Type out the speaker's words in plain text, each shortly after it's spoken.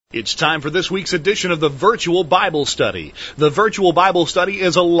It's time for this week's edition of the Virtual Bible Study. The Virtual Bible Study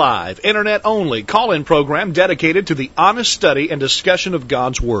is a live, internet-only call-in program dedicated to the honest study and discussion of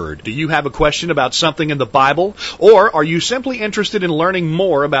God's Word. Do you have a question about something in the Bible? Or are you simply interested in learning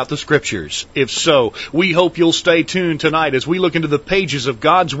more about the Scriptures? If so, we hope you'll stay tuned tonight as we look into the pages of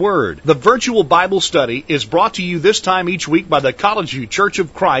God's Word. The Virtual Bible Study is brought to you this time each week by the College View Church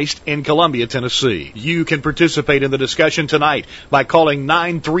of Christ in Columbia, Tennessee. You can participate in the discussion tonight by calling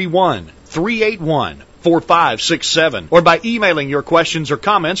 931-381-4567 or by emailing your questions or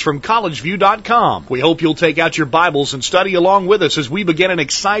comments from collegeview.com. We hope you'll take out your Bibles and study along with us as we begin an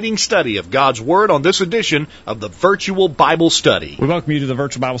exciting study of God's Word on this edition of the Virtual Bible Study. We welcome you to the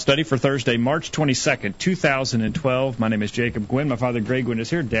Virtual Bible Study for Thursday, March 22nd, 2012. My name is Jacob Gwynn. My father, Greg Gwynn, is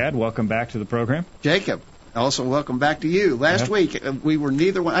here. Dad, welcome back to the program. Jacob, also welcome back to you. Last week, we were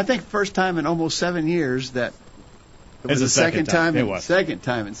neither one. I think first time in almost 7 years that it was the second time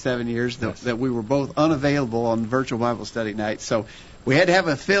in 7 years that we were both unavailable on virtual Bible study night. So we had to have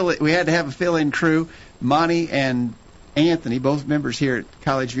a fill-in crew. Monty and Anthony, both members here at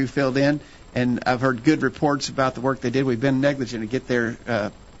College View, filled in, and I've heard good reports about the work they did. We've been negligent to get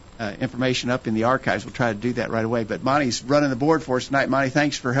their information up in the archives. We'll try to do that right away. But Monty's running the board for us tonight. Monty,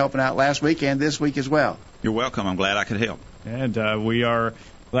 thanks for helping out last week and this week as well. You're welcome. I'm glad I could help. And we are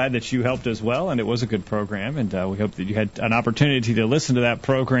glad that you helped as well, and it was a good program, and we hope that you had an opportunity to listen to that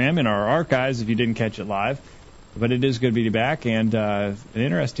program in our archives if you didn't catch it live. But it is good to be back, and an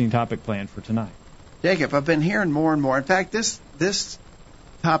interesting topic planned for tonight. Jacob, I've been hearing more and more. In fact, this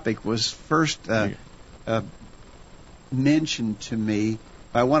topic was first mentioned to me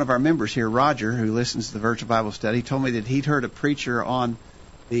by one of our members here, Roger, who listens to the Virtual Bible Study. He told me that he'd heard a preacher on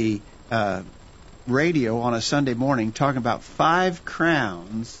the radio on a Sunday morning talking about 5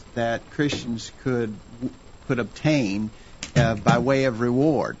 crowns that Christians could obtain by way of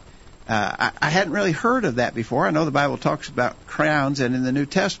reward. I hadn't really heard of that before. I know the Bible talks about crowns, and in the New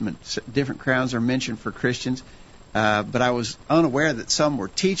Testament, different crowns are mentioned for Christians. But I was unaware that some were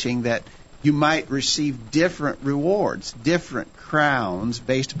teaching that you might receive different rewards, different crowns,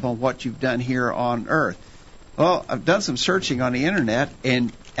 based upon what you've done here on earth. Well, I've done some searching on the Internet,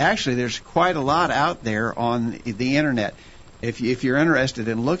 and actually there's quite a lot out there on the Internet. If you're interested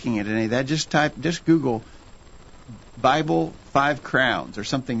in looking at any of that, just Google Bible 5 crowns or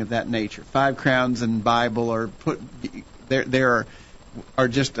something of that nature. 5 crowns in Bible, or there are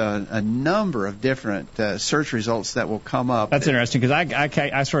just a number of different search results that will come up. That's interesting, because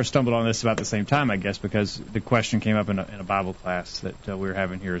I sort of stumbled on this about the same time, I guess, because the question came up in a Bible class that we were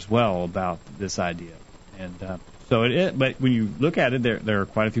having here as well about this idea. And but when you look at it, there are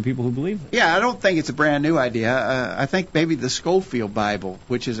quite a few people who believe it. Yeah, I don't think it's a brand new idea. I think maybe the Scofield Bible,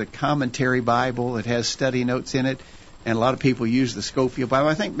 which is a commentary Bible, it has study notes in it, and a lot of people use the Scofield Bible.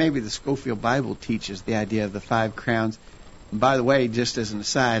 I think maybe the Scofield Bible teaches the idea of the 5 crowns. And by the way, just as an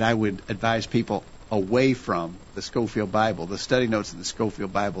aside, I would advise people away from the Scofield Bible. The study notes of the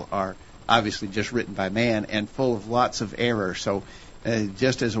Scofield Bible are obviously just written by man and full of lots of error. So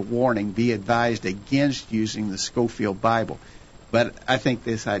just as a warning, be advised against using the Scofield Bible. But I think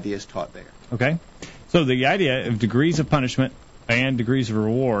this idea is taught there. Okay. So the idea of degrees of punishment and degrees of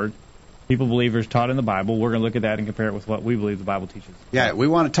reward, people believe is taught in the Bible. We're going to look at that and compare it with what we believe the Bible teaches. Yeah, we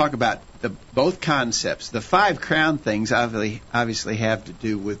want to talk about both concepts. The 5 crown things obviously have to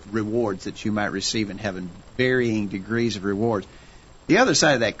do with rewards that you might receive in heaven, varying degrees of rewards. The other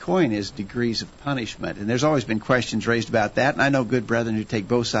side of that coin is degrees of punishment, and there's always been questions raised about that, and I know good brethren who take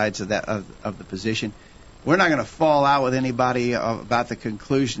both sides of that of the position. We're not going to fall out with anybody about the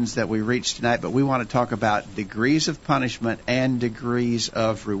conclusions that we reach tonight, but we want to talk about degrees of punishment and degrees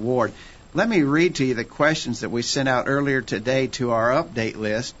of reward. Let me read to you the questions that we sent out earlier today to our update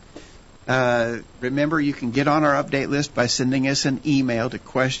list. Remember, you can get on our update list by sending us an email to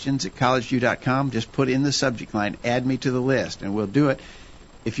questions@collegeview.com. Just put in the subject line, add me to the list, and we'll do it.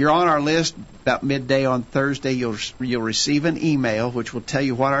 If you're on our list about midday on Thursday, you'll receive an email which will tell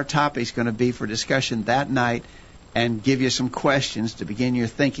you what our topic is going to be for discussion that night and give you some questions to begin your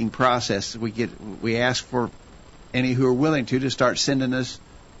thinking process. We ask for any who are willing to start sending us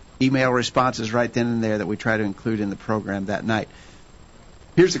email responses right then and there that we try to include in the program that night.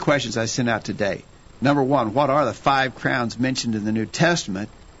 Here's the questions I sent out today. Number 1, what are the 5 crowns mentioned in the New Testament?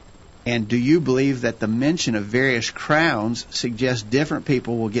 And do you believe that the mention of various crowns suggests different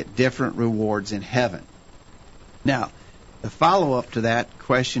people will get different rewards in heaven? Now, the follow-up to that,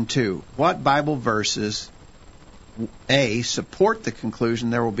 question 2, what Bible verses, A, support the conclusion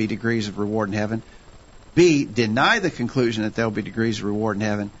there will be degrees of reward in heaven, B, deny the conclusion that there will be degrees of reward in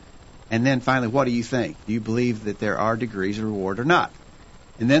heaven, and then finally, what do you think? Do you believe that there are degrees of reward or not?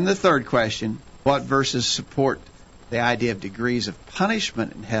 And then the third question, what verses support the idea of degrees of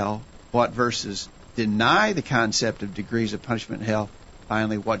punishment in hell? What verses deny the concept of degrees of punishment in hell?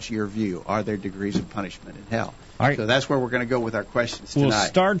 Finally, what's your view? Are there degrees of punishment in hell? All right. So that's where we're going to go with our questions tonight. We'll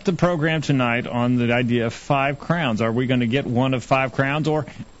start the program tonight on the idea of 5 crowns. Are we going to get one of 5 crowns? Or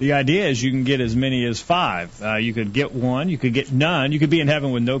the idea is you can get as many as 5. You could get one. You could get none. You could be in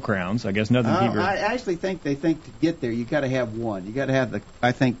heaven with no crowns. I guess nothing. I actually think they think to get there, you got to have one. You got to have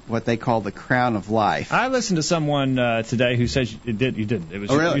what they call the crown of life. I listened to someone today who said you didn't. It was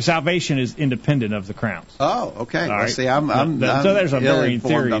really? Your salvation is independent of the crowns. Oh, okay. All Well, right. see, I'm so there's some varying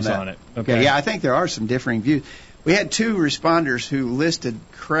theories on it. Okay. Yeah, I think there are some differing views. We had 2 responders who listed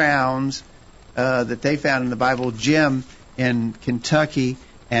crowns that they found in the Bible. Jim in Kentucky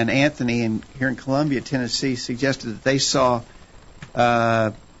and Anthony here in Columbia, Tennessee, suggested that they saw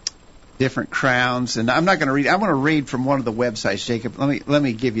different crowns. And I'm not going to read. I'm going to read from one of the websites, Jacob. Let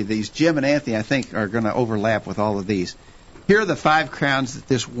me give you these. Jim and Anthony, I think, are going to overlap with all of these. Here are the 5 crowns that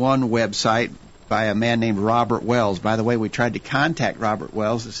this one website by a man named Robert Wells. By the way, we tried to contact Robert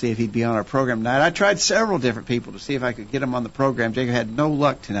Wells to see if he'd be on our program tonight. I tried several different people to see if I could get him on the program. Jacob had no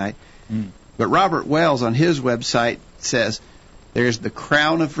luck tonight. But Robert Wells on his website says, there's the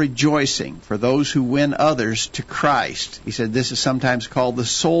crown of rejoicing for those who win others to Christ. He said this is sometimes called the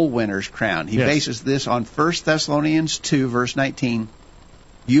soul winner's crown. He bases this on 1 Thessalonians 2, verse 19.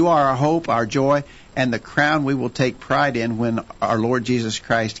 You are our hope, our joy, and the crown we will take pride in when our Lord Jesus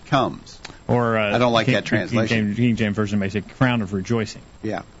Christ comes. Or I don't like that translation. King James Version may say crown of rejoicing.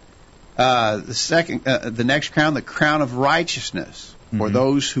 Yeah. The next crown, the crown of righteousness for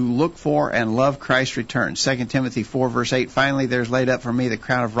those who look for and love Christ's return. 2 Timothy 4, verse 8, finally there's laid up for me the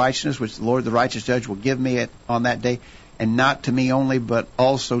crown of righteousness, which the Lord, the righteous judge, will give me on that day, and not to me only, but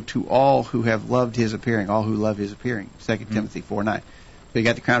also to all who have loved his appearing, all who love his appearing. 2 Timothy 4, 9. So you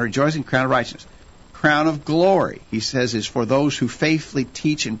got the crown of rejoicing, crown of righteousness. Crown of glory, he says, is for those who faithfully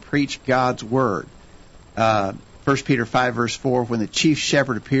teach and preach God's word. 1 Peter 5, verse 4, when the chief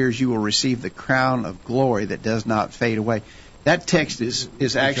shepherd appears, you will receive the crown of glory that does not fade away. That text is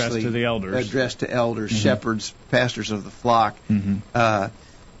actually addressed to elders, shepherds, pastors of the flock.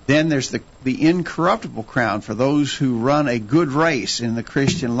 Then there's the incorruptible crown for those who run a good race in the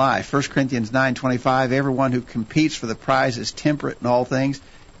Christian life. 1 Corinthians 9:25, everyone who competes for the prize is temperate in all things.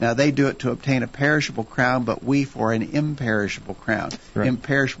 Now they do it to obtain a perishable crown, but we for an imperishable crown. Right.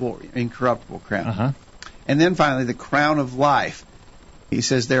 Imperishable, incorruptible crown. And then finally, the crown of life. He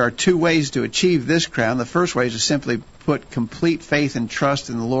says there are 2 ways to achieve this crown. The first way is to simply put complete faith and trust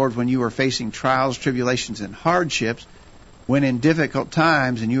in the Lord when you are facing trials, tribulations, and hardships. When in difficult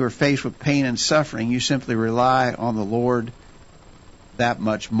times and you are faced with pain and suffering, you simply rely on the Lord that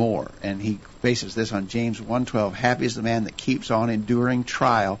much more. And he bases this on James 1:12. Happy is the man that keeps on enduring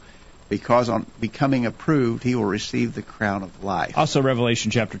trial, because on becoming approved, he will receive the crown of life. Also, Revelation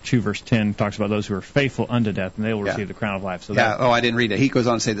chapter 2, verse 10 talks about those who are faithful unto death, and they will receive the crown of life. So I didn't read that. He goes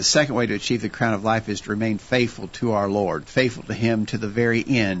on to say the second way to achieve the crown of life is to remain faithful to our Lord, faithful to him to the very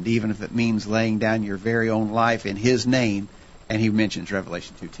end, even if it means laying down your very own life in his name. And he mentions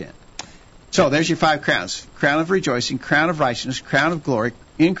Revelation 2:10. So there's your 5 crowns. Crown of rejoicing, crown of righteousness, crown of glory,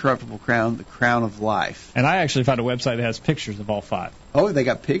 incorruptible crown, the crown of life. And I actually found a website that has pictures of all 5. Oh, they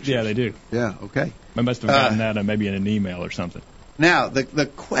got pictures? Yeah, they do. Yeah, okay. I must have gotten that maybe in an email or something. Now, the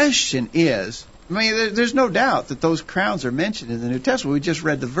question is, I mean, there's no doubt that those crowns are mentioned in the New Testament. We just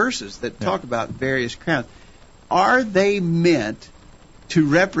read the verses that talk about various crowns. Are they meant to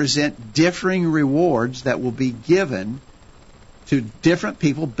represent differing rewards that will be given to different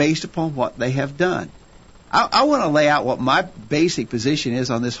people based upon what they have done? I want to lay out what my basic position is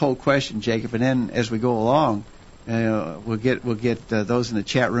on this whole question, Jacob, and then as we go along, we'll get those in the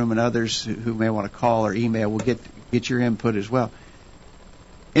chat room and others who may want to call or email. We'll get your input as well.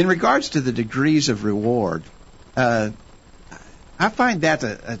 In regards to the degrees of reward, I find that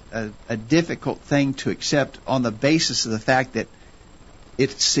a difficult thing to accept on the basis of the fact that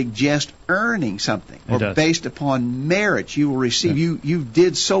it suggests earning something, or based upon merit you will receive. Yeah. You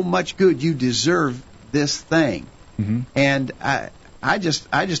did so much good, you deserve this thing. And I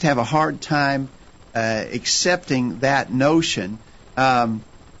just have a hard time accepting that notion.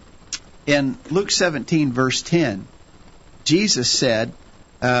 In Luke 17, verse 10, Jesus said,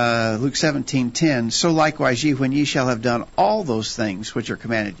 Luke 17:10, so likewise ye, when ye shall have done all those things which are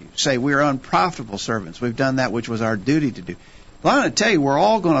commanded you, say, we are unprofitable servants. We've done that which was our duty to do. Well, I'm going to tell you, we're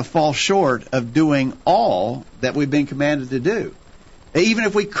all going to fall short of doing all that we've been commanded to do. Even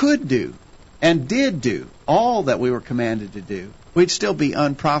if we could do and did do all that we were commanded to do, we'd still be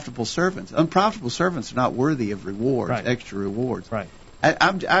unprofitable servants. Unprofitable servants are not worthy of rewards, extra rewards. Right.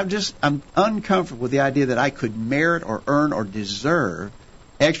 I'm uncomfortable with the idea that I could merit or earn or deserve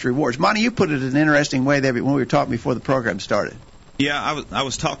extra rewards. Monty, you put it in an interesting way there when we were talking before the program started. Yeah, I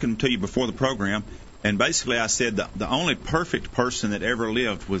was talking to you before the program, and basically I said the only perfect person that ever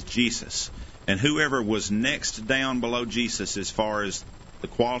lived was Jesus. And whoever was next down below Jesus as far as the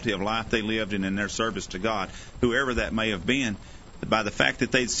quality of life they lived in their service to God, whoever that may have been, by the fact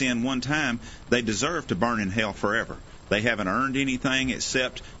that they'd sinned one time, they deserve to burn in hell forever. They haven't earned anything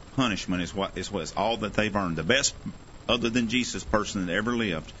except punishment is all that they've earned. The best, other than Jesus, person that ever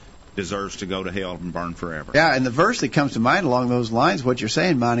lived deserves to go to hell and burn forever. Yeah, and the verse that comes to mind along those lines, what you're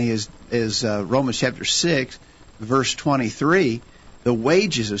saying, Monty, is Romans chapter 6, verse 23. The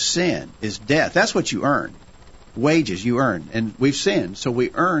wages of sin is death. That's what you earn. Wages you earn. And we've sinned, so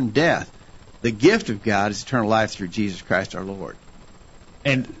we earn death. The gift of God is eternal life through Jesus Christ our Lord.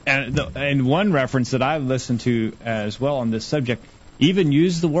 And one reference that I've listened to as well on this subject even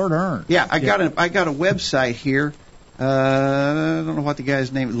used the word earn. Yeah, I got a website here. I don't know what the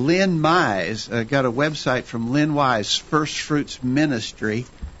guy's name is. Lynn Mize. Got a website from Lynn Wise, First Fruits Ministry.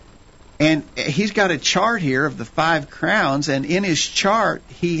 And he's got a chart here of the 5 crowns, and in his chart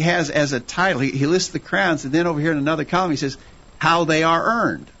he has as a title, he lists the crowns, and then over here in another column he says how they are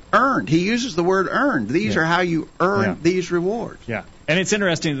earned. Earned. He uses the word earned. These are how you earn these rewards. Yeah. And it's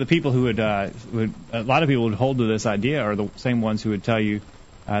interesting that the people who would a lot of people would hold to this idea are the same ones who would tell you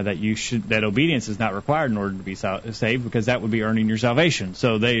that obedience is not required in order to be saved, because that would be earning your salvation.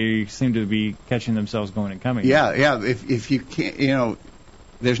 So they seem to be catching themselves going and coming. Yeah. If you can't,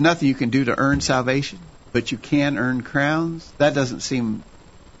 there's nothing you can do to earn salvation, but you can earn crowns. That doesn't seem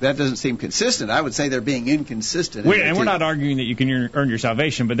consistent. I would say they're being inconsistent. We're not arguing that you can earn your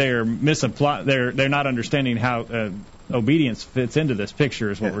salvation, but they are they're not understanding how obedience fits into this picture,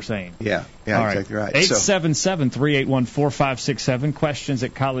 is what we're saying. Yeah, all exactly right. 877-381-4567. Questions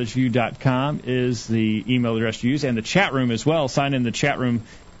at collegeview.com is the email address to use, and the chat room as well. Sign in the chat room.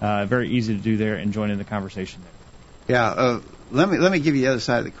 Very easy to do there, and join in the conversation there. Yeah. Let me give you the other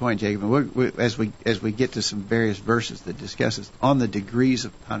side of the coin, Jacob. As we get to some various verses that discusses on the degrees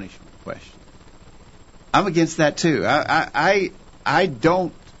of punishment question, I'm against that too. I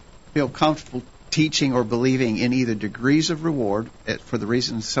don't feel comfortable teaching or believing in either degrees of reward for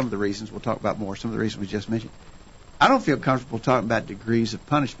some of the reasons we'll talk about more. Some of the reasons we just mentioned. I don't feel comfortable talking about degrees of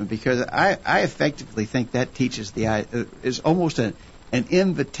punishment because I effectively think that teaches is almost an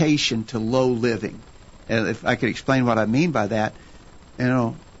invitation to low living. If I could explain what I mean by that,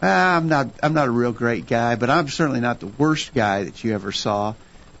 I'm not a real great guy, but I'm certainly not the worst guy that you ever saw.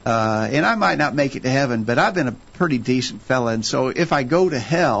 And I might not make it to heaven, but I've been a pretty decent fella. And so if I go to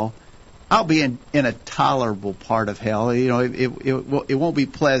hell, I'll be in a tolerable part of hell. It won't be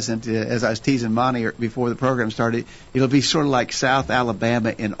pleasant. As I was teasing Monty before the program started, it'll be sort of like South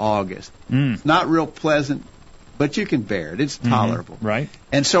Alabama in August. It's not real pleasant, but you can bear it. It's tolerable. Right.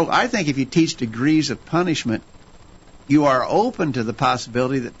 And so I think if you teach degrees of punishment, you are open to the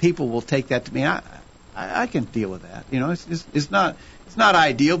possibility that people will take that to mean I can deal with that. It's not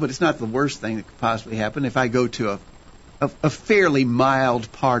ideal, but it's not the worst thing that could possibly happen if I go to a fairly mild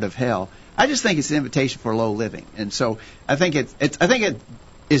part of hell. I just think it's an invitation for low living, and so I think it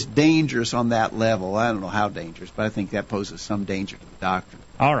is dangerous on that level. I don't know how dangerous, but I think that poses some danger to the doctrine.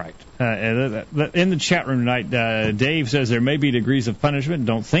 All right. In the chat room tonight, Dave says there may be degrees of punishment.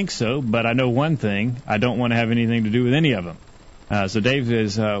 Don't think so, but I know one thing. I don't want to have anything to do with any of them. So Dave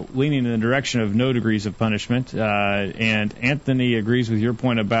is leaning in the direction of no degrees of punishment. And Anthony agrees with your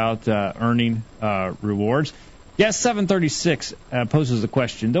point about earning rewards. Yes, 736 poses the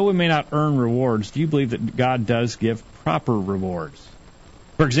question, though we may not earn rewards, do you believe that God does give proper rewards?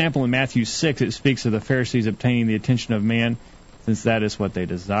 For example, in Matthew 6, it speaks of the Pharisees obtaining the attention of man, since that is what they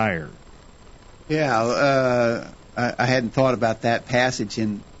desire. Yeah, I hadn't thought about that passage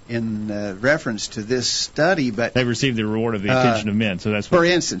in reference to this study, but they received the reward of the attention of men. So that's for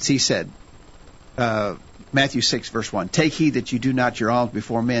instance, he said, Matthew 6, verse 1, "Take heed that you do not your alms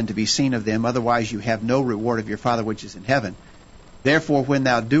before men to be seen of them, otherwise you have no reward of your Father which is in heaven. Therefore, when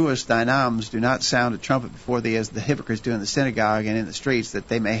thou doest thine alms, do not sound a trumpet before thee, as the hypocrites do in the synagogue and in the streets, that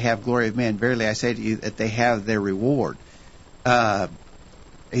they may have glory of men. Verily I say to you that they have their reward."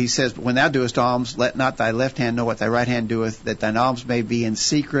 He says, "When thou doest alms, let not thy left hand know what thy right hand doeth, that thine alms may be in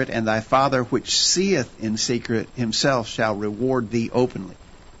secret, and thy Father which seeth in secret himself shall reward thee openly."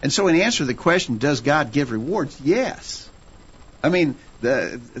 And so in answer to the question, does God give rewards? Yes. I mean,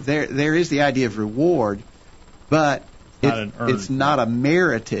 there is the idea of reward, but it's not a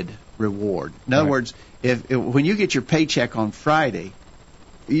merited reward. In other words, when you get your paycheck on Friday,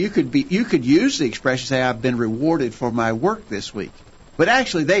 you could use the expression, say, "I've been rewarded for my work this week." But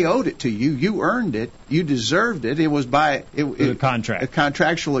actually, they owed it to you. You earned it. You deserved it. It was by a contract, a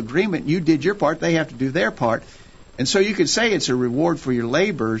contractual agreement. You did your part. They have to do their part. And so you could say it's a reward for your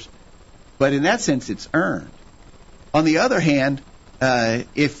labors, but in that sense, it's earned. On the other hand,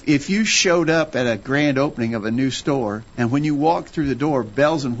 if you showed up at a grand opening of a new store, and when you walked through the door,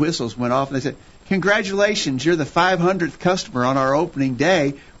 bells and whistles went off, and they said, "Congratulations, you're the 500th customer on our opening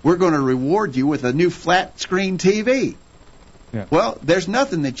day. We're going to reward you with a new flat-screen TV." Yeah. Well, there's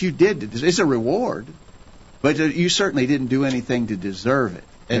nothing that you did. It's a reward, but you certainly didn't do anything to deserve it.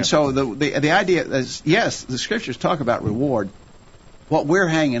 And so the idea is, yes, the Scriptures talk about reward. What we're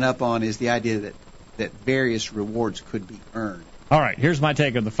hanging up on is the idea that various rewards could be earned. All right, here's my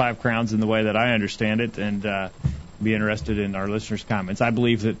take on the 5 crowns in the way that I understand it, and be interested in our listeners' comments. I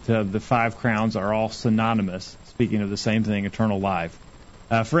believe that the 5 crowns are all synonymous, speaking of the same thing, eternal life.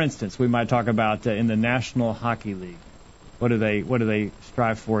 For instance, we might talk about in the National Hockey League. What do they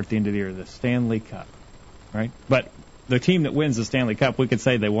strive for at the end of the year? The Stanley Cup, right? But the team that wins the Stanley Cup, we could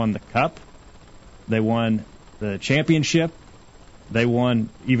say they won the cup, they won the championship, they won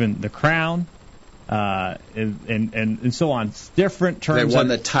even the crown, and so on. It's different terms. They won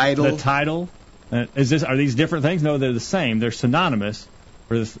the title. The title. Are these different things? No, they're the same. They're synonymous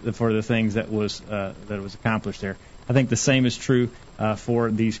for the things that was accomplished there. I think the same is true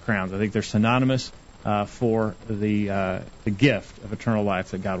for these crowns. I think they're synonymous for the gift of eternal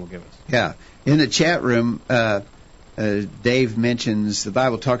life that God will give us. Yeah. In the chat room, Dave mentions the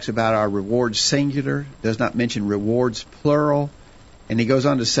Bible talks about our rewards singular, does not mention rewards plural, and he goes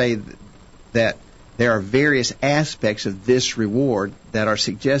on to say that there are various aspects of this reward that are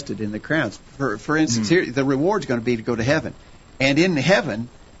suggested in the crowns. For instance, here, the reward's going to be to go to heaven. And in heaven,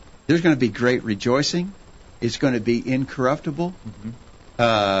 there's going to be great rejoicing. It's going to be incorruptible.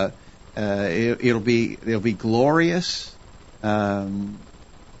 It'll be glorious. It'll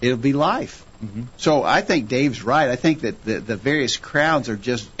be life. So I think Dave's right. I think that the various crowns are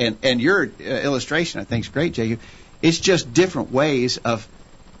just, and your illustration I think is great, Jacob. It's just different ways of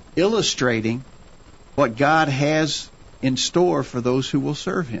illustrating what God has in store for those who will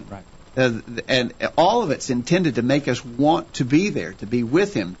serve Him. Right. And all of it's intended to make us want to be there, to be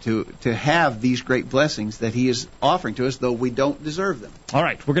with Him, to have these great blessings that He is offering to us, though we don't deserve them. All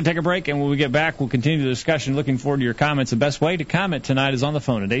right, we're going to take a break, and when we get back, we'll continue the discussion. Looking forward to your comments. The best way to comment tonight is on the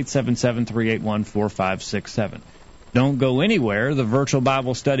phone at 877-381-4567. Don't go anywhere. The virtual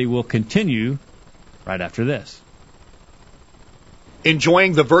Bible study will continue right after this.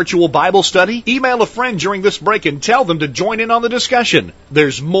 Enjoying the virtual Bible study? Email a friend during this break and tell them to join in on the discussion.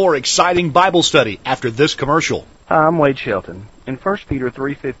 There's more exciting Bible study after this commercial. Hi, I'm Wade Shelton. In 1 Peter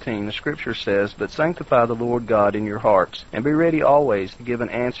 3:15, the Scripture says, "But sanctify the Lord God in your hearts, and be ready always to give an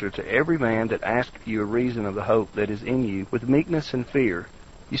answer to every man that asketh you a reason of the hope that is in you, with meekness and fear."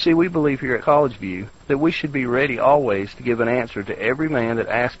 You see, we believe here at College View that we should be ready always to give an answer to every man that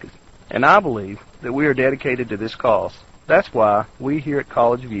asketh. And I believe that we are dedicated to this cause. That's why we here at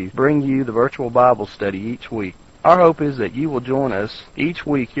College View bring you the virtual Bible study each week. Our hope is that you will join us each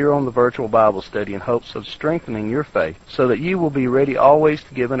week here on the virtual Bible study in hopes of strengthening your faith, so that you will be ready always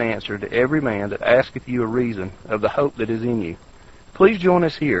to give an answer to every man that asketh you a reason of the hope that is in you. Please join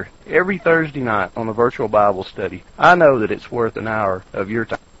us here every Thursday night on the virtual Bible study. I know that it's worth an hour of your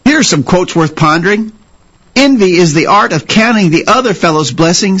time. Here's some quotes worth pondering. Envy is the art of counting the other fellow's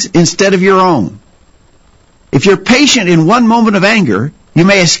blessings instead of your own. If you're patient in one moment of anger, you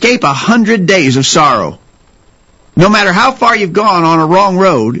may escape 100 days of sorrow. No matter how far you've gone on a wrong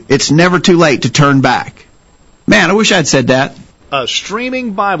road, it's never too late to turn back. Man, I wish I'd said that. A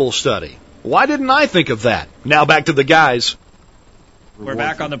streaming Bible study. Why didn't I think of that? Now back to the guys. We're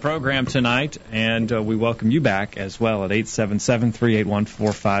back on the program tonight, and we welcome you back as well at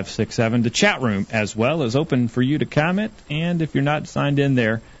 877-381-4567. The chat room as well is open for you to comment, and if you're not signed in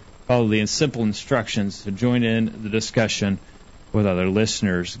there, follow the simple instructions to join in the discussion with other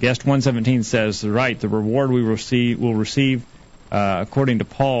listeners. Guest 117 says, right, the reward we will receive according to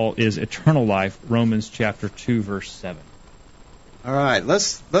Paul, is eternal life, Romans chapter 2, verse 7. All right,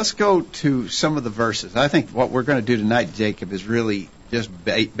 let's go to some of the verses. I think what we're going to do tonight, Jacob, is really just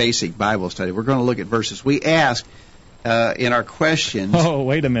basic Bible study. We're going to look at verses. We ask in our questions... Oh,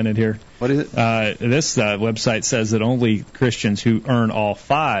 wait a minute here. What is it? This website says that only Christians who earn all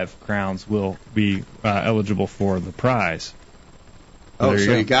 5 crowns will be eligible for the prize. Oh,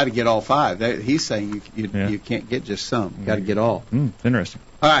 so you got to get all 5. He's saying you can't get just some. You got to get all. Interesting.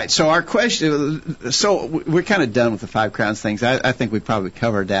 All right, so our question, so we're kind of done with the 5 crowns things. I think we probably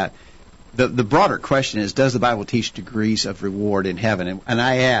covered that. The broader question is, does the Bible teach degrees of reward in heaven? And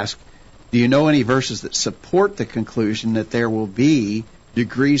I ask, Do you know any verses that support the conclusion that there will be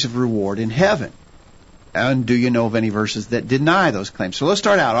degrees of reward in heaven? And do you know of any verses that deny those claims? So let's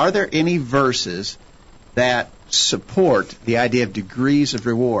start out. Are there any verses that support the idea of degrees of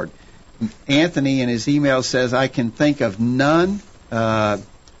reward? Anthony in his email says, I can think of none.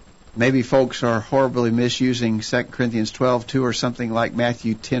 Maybe folks are horribly misusing 2 Corinthians 12:2 or something like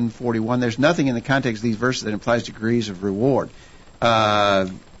Matthew 10:41. There's nothing in the context of these verses that implies degrees of reward.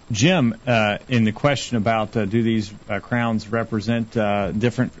 Jim, in the question about do these crowns represent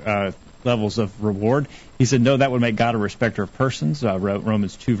different levels of reward, he said, no, that would make God a respecter of persons,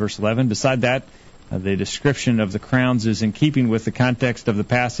 Romans 2, verse 11. Beside that, the description of the crowns is in keeping with the context of the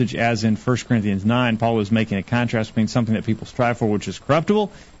passage, as in 1 Corinthians 9, Paul was making a contrast between something that people strive for, which is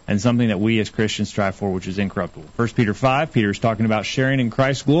corruptible, and something that we as Christians strive for, which is incorruptible. 1 Peter 5, Peter is talking about sharing in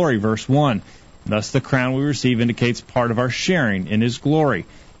Christ's glory, verse 1. Thus the crown we receive indicates part of our sharing in His glory.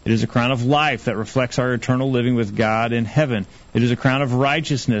 It is a crown of life that reflects our eternal living with God in heaven. It is a crown of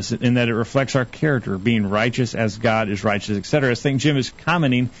righteousness in that it reflects our character, being righteous as God is righteous, etc. I think Jim is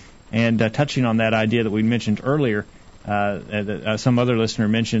commenting and touching on that idea that we mentioned earlier. Some other listener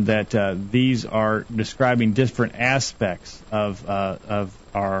mentioned that these are describing different aspects of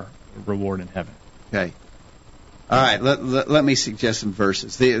our reward in heaven. Okay. All right. Let me suggest some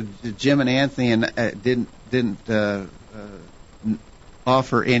verses. Jim and Anthony didn't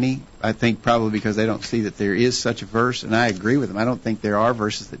offer any. I think probably because they don't see that there is such a verse, and I agree with them. I don't think there are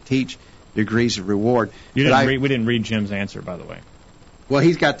verses that teach degrees of reward. We didn't read Jim's answer, by the way. Well,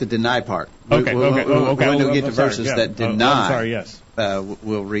 he's got the deny part. Okay. When we get to verses that deny, I'm sorry, yes.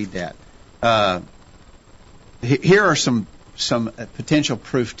 We'll read that. Here are some potential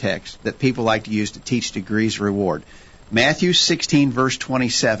proof texts that people like to use to teach degrees of reward. Matthew 16, verse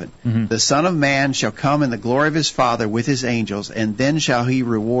 27. Mm-hmm. The Son of Man shall come in the glory of His Father with His angels, and then shall He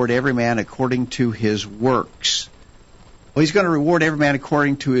reward every man according to his works. Well, He's going to reward every man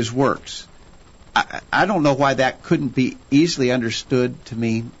according to his works. I don't know why that couldn't be easily understood to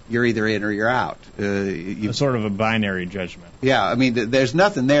mean you're either in or you're out. Sort of a binary judgment. Yeah, I mean, there's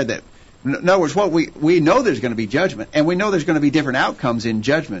nothing there that... In other words, what we know there's going to be judgment, and we know there's going to be different outcomes in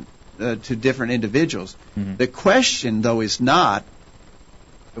judgment to different individuals. Mm-hmm. The question, though, is not,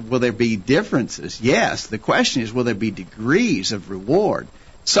 will there be differences? Yes, the question is, will there be degrees of reward?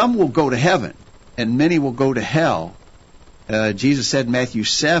 Some will go to heaven, and many will go to hell. Jesus said in Matthew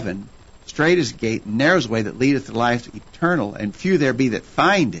 7, straight is the gate, and narrow is the way that leadeth to life eternal, and few there be that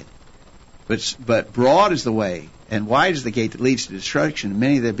find it. But broad is the way, and wide is the gate that leads to destruction, and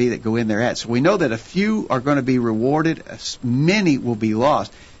many there be that go in thereat. So we know that a few are going to be rewarded, many will be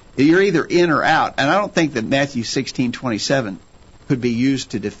lost. You're either in or out, and I don't think that Matthew 16:27 could be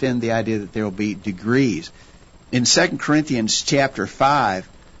used to defend the idea that there will be degrees. In 2 Corinthians chapter 5,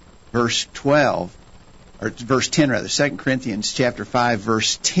 verse 12, or verse 10 rather, 2 Corinthians chapter 5,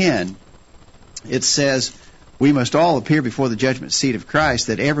 verse 10, it says, we must all appear before the judgment seat of Christ,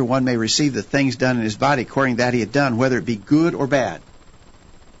 that everyone may receive the things done in his body according to that he had done, whether it be good or bad.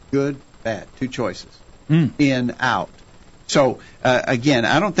 Good, bad, two choices. In, out. So, again,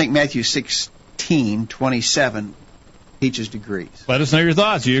 I don't think Matthew 16:27 teaches degrees. Let us know your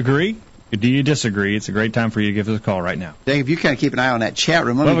thoughts. Do you agree? Do you disagree? It's a great time for you to give us a call right now. Dave, you kind of keep an eye on that chat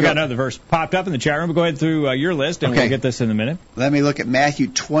room. Well, we got another verse popped up in the chat room. We'll go ahead through your list, and we'll get this in a minute. Let me look at Matthew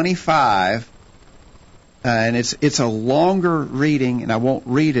 25, and it's a longer reading, and I won't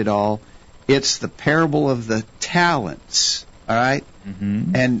read it all. It's the parable of the talents. All right,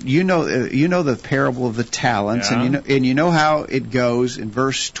 and you know the parable of the talents, yeah. and you know how it goes in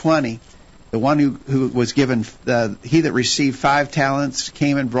verse 20. The one who was given, he that received 5 talents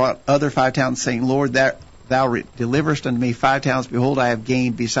came and brought other 5 talents, saying, Lord, thou deliverest unto me 5 talents. Behold, I have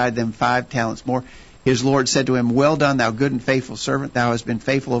gained beside them 5 talents more. His Lord said to him, well done, thou good and faithful servant. Thou hast been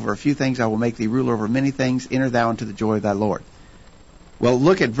faithful over a few things. I will make thee ruler over many things. Enter thou into the joy of thy Lord. Well,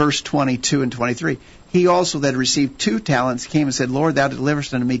 look at verse 22 and 23. He also that received 2 talents came and said, Lord, thou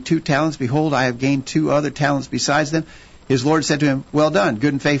deliverest unto me 2 talents. Behold, I have gained 2 other talents besides them. His Lord said to him, well done,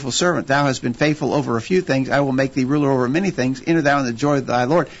 good and faithful servant. Thou hast been faithful over a few things. I will make thee ruler over many things. Enter thou in the joy of thy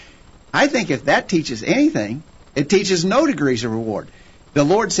Lord. I think if that teaches anything, it teaches no degrees of reward. The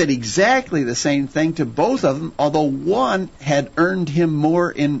Lord said exactly the same thing to both of them, although one had earned him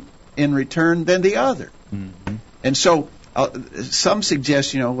more in return than the other. Mm-hmm. And so some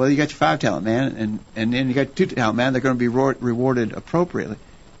suggest, well, you got your 5 talent man, and then you got 2 talent man. They're going to be rewarded appropriately.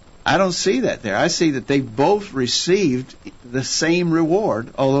 I don't see that there. I see that they both received the same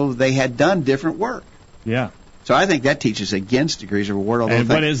reward, although they had done different work. Yeah. So I think that teaches against degrees of reward. And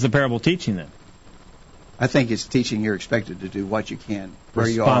what is the parable teaching then? I think it's teaching you're expected to do what you can where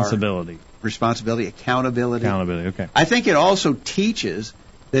you are. Responsibility, accountability. Okay. I think it also teaches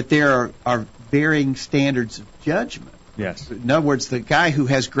that there are varying standards of judgment. Yes. In other words, the guy who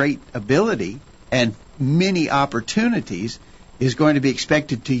has great ability and many opportunities is going to be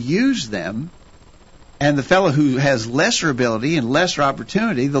expected to use them, and the fellow who has lesser ability and lesser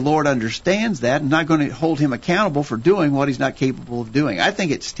opportunity, the Lord understands that and not going to hold him accountable for doing what he's not capable of doing. I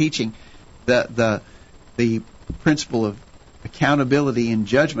think it's teaching the principle of accountability and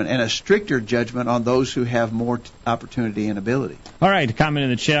judgment, and a stricter judgment on those who have more opportunity and ability. All right, a comment in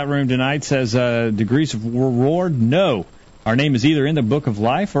the chat room tonight says, degrees of reward? No. Our name is either in the book of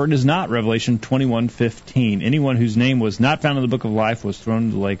life or it is not, Revelation 21:15. Anyone whose name was not found in the book of life was thrown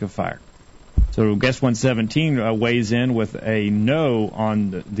into the lake of fire. So Guest 117 weighs in with a no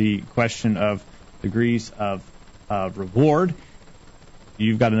on the question of degrees of reward.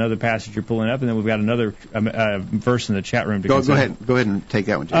 You've got another passage you're pulling up, and then we've got another verse in the chat room to consider. Go ahead and take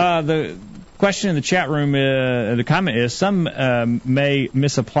that one, Jay. The question in the chat room, the comment is, some may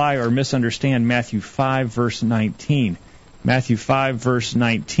misapply or misunderstand Matthew 5, verse 19. Matthew 5, verse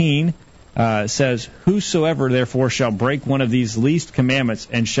 19 says, "Whosoever therefore shall break one of these least commandments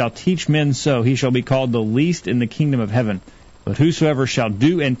and shall teach men so, he shall be called the least in the kingdom of heaven. But whosoever shall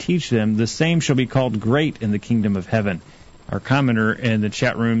do and teach them, the same shall be called great in the kingdom of heaven." Our commenter in the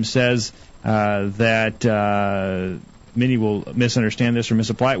chat room says that many will misunderstand this or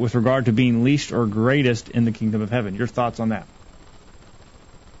misapply it with regard to being least or greatest in the kingdom of heaven. Your thoughts on that?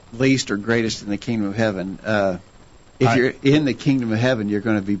 Least or greatest in the kingdom of heaven. If you're in the kingdom of heaven, you're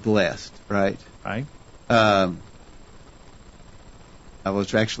going to be blessed, right? Right. I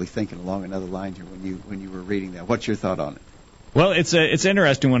was actually thinking along another line here when you were reading that. What's your thought on it? Well, it's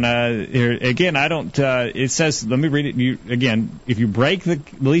interesting when again I don't. It says, let me read it again. If you break the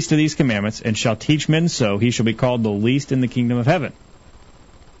least of these commandments and shall teach men so, he shall be called the least in the kingdom of heaven.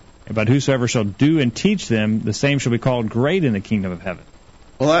 But whosoever shall do and teach them, the same shall be called great in the kingdom of heaven.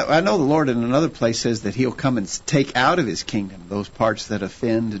 Well, I know the Lord in another place says that He'll come and take out of His kingdom those parts that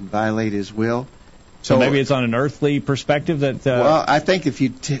offend and violate His will. So maybe it's on an earthly perspective that. Well, I think if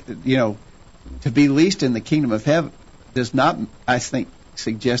to be least in the kingdom of heaven does not, I think,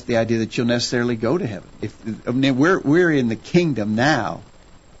 suggest the idea that you'll necessarily go to heaven. We're in the kingdom now.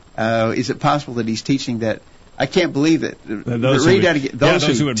 Is it possible that He's teaching that? I can't believe it. Those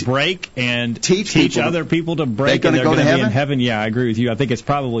who would break and teach other people to break, and they're going to be in heaven. Yeah, I agree with you. I think it's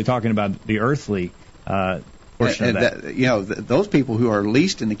probably talking about the earthly portion of that. Those people who are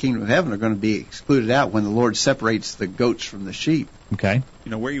least in the kingdom of heaven are going to be excluded out when the Lord separates the goats from the sheep. Okay.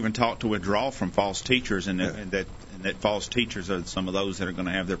 We're even taught to withdraw from false teachers, and that false teachers are some of those that are going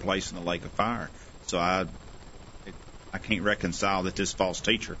to have their place in the lake of fire. So I can't reconcile that this false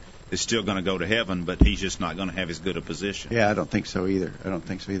teacher is still going to go to heaven, but he's just not going to have as good a position. Yeah, I don't think so either.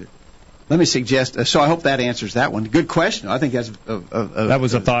 Let me suggest. So I hope that answers that one. Good question. I think that's that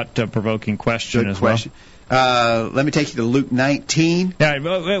was a thought-provoking question as well. Let me take you to Luke 19. Yeah,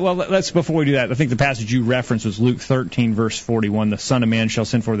 well, let's before we do that, I think the passage you referenced was Luke 13, verse 41. The Son of Man shall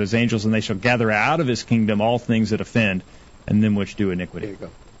send forth His angels, and they shall gather out of His kingdom all things that offend, and them which do iniquity. There you go.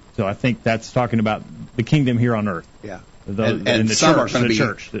 So I think that's talking about the kingdom here on earth. Yeah. And the some church, are going to be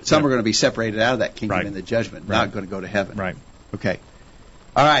church, some are going to be separated out of that kingdom right. in the judgment, right. not going to go to heaven. Right. Okay.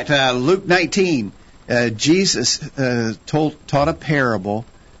 All right. Luke 19. Jesus taught a parable.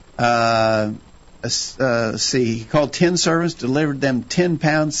 He called 10 servants, delivered them 10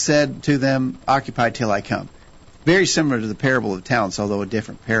 pounds, said to them, "Occupy till I come." Very similar to the parable of talents, although a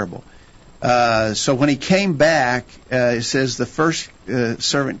different parable. So when he came back, it says the first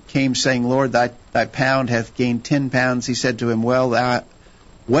servant came saying, "Lord, thy pound hath gained 10 pounds." He said to him, Well,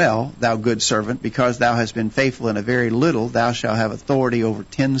 thou good servant, because thou hast been faithful in a very little, thou shalt have authority over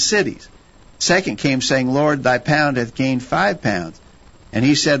 10 cities. Second came saying, "Lord, thy pound hath gained 5 pounds." And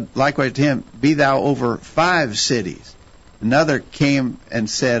he said likewise to him, "Be thou over 5 cities. Another came and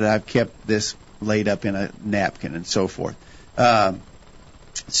said, "I've kept this laid up in a napkin," and so forth.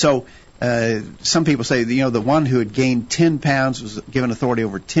 Some people say, the one who had gained 10 pounds was given authority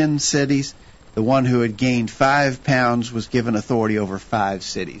over 10 cities. The one who had gained 5 pounds was given authority over 5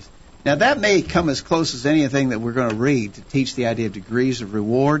 cities. Now, that may come as close as anything that we're going to read to teach the idea of degrees of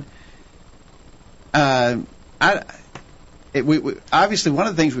reward. Obviously, one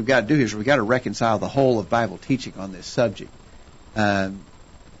of the things we've got to do here is we've got to reconcile the whole of Bible teaching on this subject. For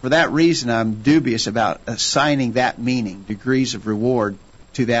that reason, I'm dubious about assigning that meaning, degrees of reward,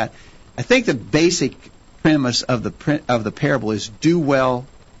 to that. I think the basic premise of the parable is do well,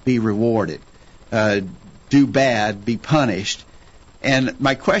 be rewarded. Do bad, be punished. And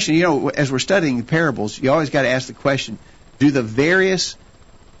my question, as we're studying the parables, you always got to ask the question, do the various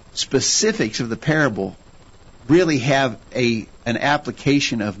specifics of the parable really have an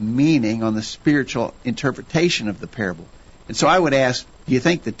application of meaning on the spiritual interpretation of the parable? And so I would ask, do you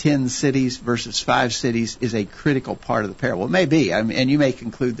think the 10 cities versus 5 cities is a critical part of the parable? It may be, and you may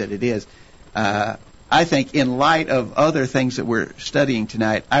conclude that it is. I think in light of other things that we're studying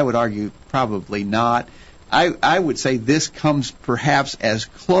tonight, I would argue probably not. I would say this comes perhaps as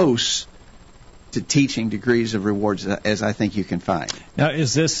close to teaching degrees of rewards as I think you can find. Now,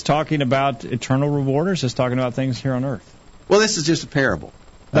 is this talking about eternal reward, or is this talking about things here on earth? Well, this is just a parable.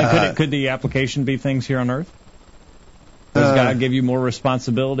 Could the application be things here on earth? Does God give you more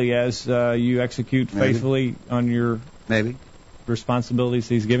responsibility as you execute faithfully on your responsibilities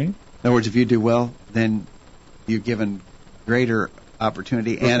He's giving you? In other words, if you do well, then you're given greater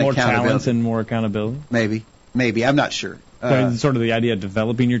opportunity and more accountability. Talents and more accountability? Maybe. I'm not sure. Sort of the idea of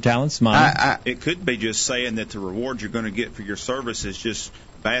developing your talents, It could be just saying that the reward you're going to get for your service is just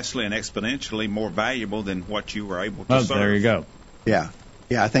vastly and exponentially more valuable than what you were able to serve. There you go. Yeah,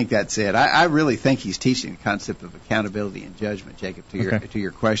 I think that's it. I really think he's teaching the concept of accountability and judgment, Jacob, to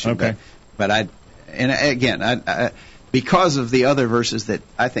your question. Okay. But because of the other verses that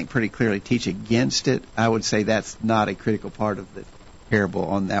I think pretty clearly teach against it, I would say that's not a critical part of the parable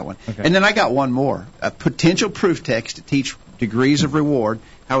on that one. Okay. And then I got one more, a potential proof text to teach degrees of reward.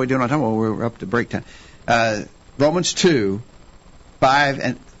 How are we doing on time? Well, we're up to break time. Romans 2,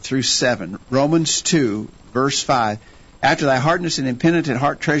 5 through 7. Romans 2, verse 5. After thy hardness and impenitent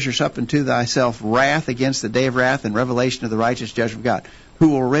heart treasures up unto thyself wrath against the day of wrath and revelation of the righteous judgment of God, who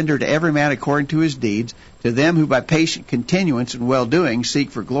will render to every man according to his deeds, to them who by patient continuance and well-doing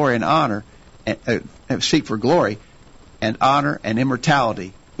seek for glory and honor, and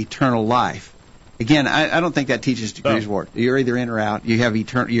immortality, eternal life. Again, I don't think that teaches degrees of reward. You're either in or out. You have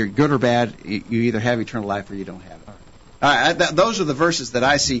you're good or bad. You either have eternal life or you don't have it. Those are the verses that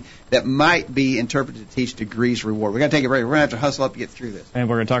I see that might be interpreted to teach degrees of reward. We're going to take a break. We're going to have to hustle up to get through this. And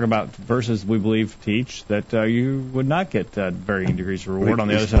we're going to talk about verses we believe teach that you would not get varying degrees of reward on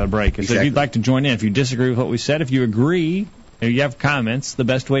the other side of the break. So if you'd like to join in, if you disagree with what we said, if you agree, if you have comments, the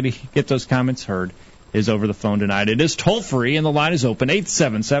best way to get those comments heard is over the phone tonight. It is toll-free, and the line is open,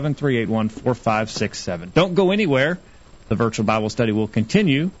 877-381-4567. Don't go anywhere. The virtual Bible study will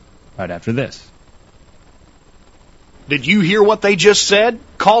continue right after this. Did you hear what they just said?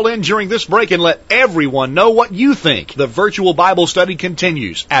 Call in during this break and let everyone know what you think. The virtual Bible study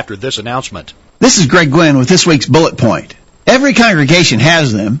continues after this announcement. This is Greg Gwynn with this week's Bullet Point. Every congregation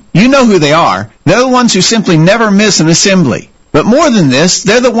has them. You know who they are. They're the ones who simply never miss an assembly. But more than this,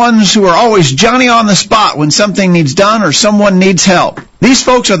 they're the ones who are always Johnny on the spot when something needs done or someone needs help. These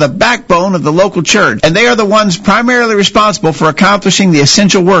folks are the backbone of the local church, and they are the ones primarily responsible for accomplishing the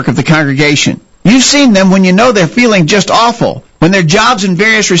essential work of the congregation. You've seen them when you know they're feeling just awful, when their jobs and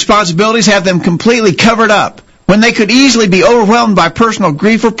various responsibilities have them completely covered up, when they could easily be overwhelmed by personal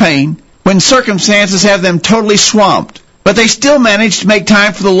grief or pain, when circumstances have them totally swamped. But they still manage to make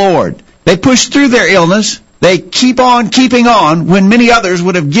time for the Lord. They push through their illness. They keep on keeping on when many others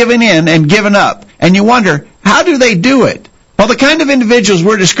would have given in and given up. And you wonder, how do they do it? Well, the kind of individuals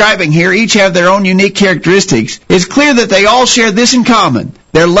we're describing here each have their own unique characteristics. It's clear that they all share this in common.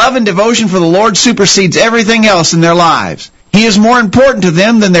 Their love and devotion for the Lord supersedes everything else in their lives. He is more important to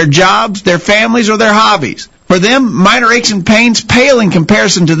them than their jobs, their families, or their hobbies. For them, minor aches and pains pale in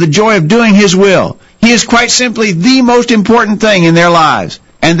comparison to the joy of doing His will. He is quite simply the most important thing in their lives.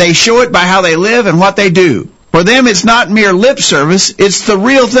 And they show it by how they live and what they do. For them, it's not mere lip service, it's the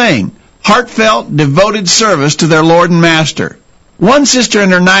real thing. Heartfelt, devoted service to their Lord and Master. One sister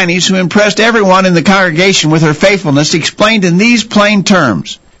in her 90s who impressed everyone in the congregation with her faithfulness explained in these plain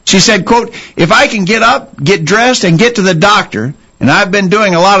terms. She said, quote, "If I can get up, get dressed, and get to the doctor, and I've been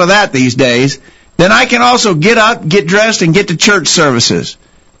doing a lot of that these days, then I can also get up, get dressed, and get to church services."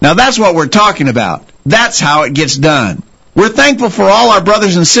 Now that's what we're talking about. That's how it gets done. We're thankful for all our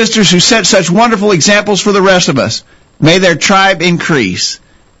brothers and sisters who set such wonderful examples for the rest of us. May their tribe increase.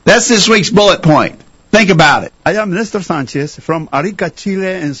 That's this week's bullet point. Think about it. I am Nestor Sanchez from Arica, Chile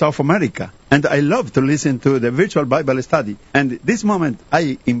in South America, and I love to listen to the virtual Bible study. And this moment,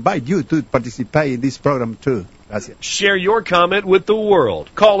 I invite you to participate in this program too. Gracias. Share your comment with the world.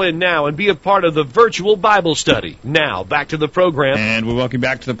 Call in now and be a part of the virtual Bible study. Now, back to the program. And we welcome you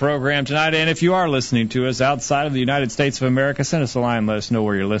back to the program tonight. And if you are listening to us outside of the United States of America, send us a line and let us know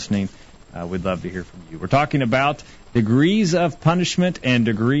where you're listening. We'd love to hear from you. We're talking about degrees of punishment and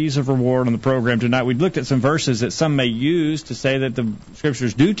degrees of reward on the program tonight. We looked at some verses that some may use to say that the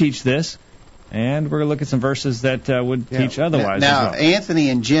Scriptures do teach this. And we're going to look at some verses that would teach otherwise Now, as well. Anthony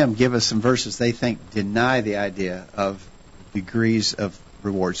and Jim give us some verses they think deny the idea of degrees of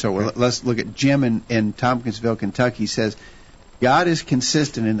reward. So let's look at Jim in Tompkinsville, Kentucky. Says, God is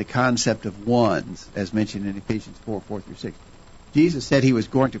consistent in the concept of ones, as mentioned in Ephesians 4:4-6. Jesus said he was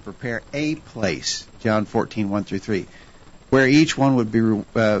going to prepare a place, John 14:1-3, where each one would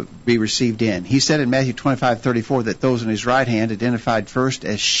be received in. He said in Matthew 25:34 that those in his right hand, identified first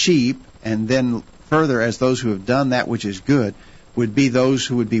as sheep and then further as those who have done that which is good, would be those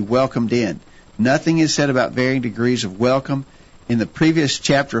who would be welcomed in. Nothing is said about varying degrees of welcome. In the previous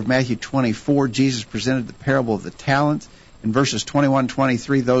chapter of Matthew 24, Jesus presented the parable of the talents. In verses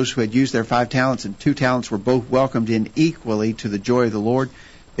 21-23, those who had used their 5 talents and 2 talents were both welcomed in equally to the joy of the Lord.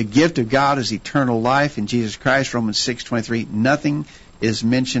 The gift of God is eternal life in Jesus Christ, Romans 6:23. Nothing is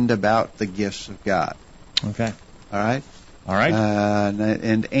mentioned about the gifts of God. Okay. All right? All right.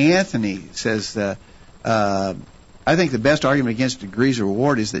 And Anthony says, I think the best argument against degrees of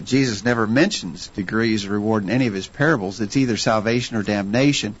reward is that Jesus never mentions degrees of reward in any of his parables. It's either salvation or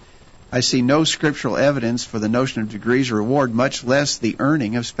damnation. I see no scriptural evidence for the notion of degrees of reward, much less the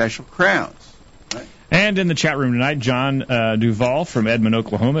earning of special crowns. Right? And in the chat room tonight, John Duvall from Edmond,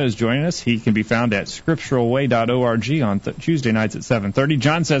 Oklahoma, is joining us. He can be found at scripturalway.org on Tuesday nights at 7:30.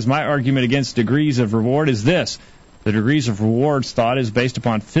 John says, my argument against degrees of reward is this. The degrees of rewards thought is based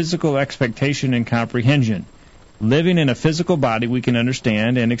upon physical expectation and comprehension. Living in a physical body, we can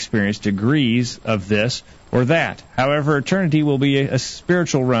understand and experience degrees of this or that. However, eternity will be a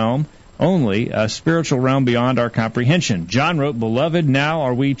spiritual realm, only a spiritual realm beyond our comprehension. John wrote, Beloved, now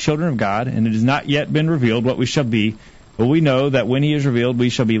are we children of God, and it has not yet been revealed what we shall be. But we know that when he is revealed,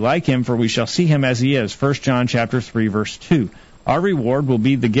 we shall be like him, for we shall see him as he is. 1 John chapter 3, verse 2. Our reward will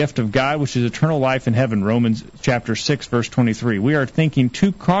be the gift of God, which is eternal life in heaven. Romans chapter 6, verse 23. We are thinking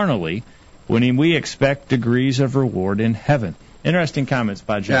too carnally when we expect degrees of reward in heaven. Interesting comments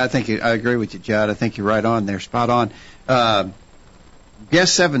by Judd. Yeah, I agree with you, Judd. I think you're right on there, spot on.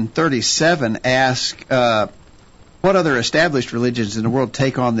 Guest 737 asks, what other established religions in the world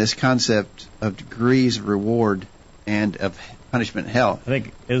take on this concept of degrees of reward and of punishment and hell? I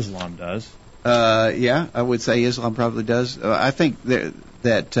think Islam does. Yeah, I would say Islam probably does. I think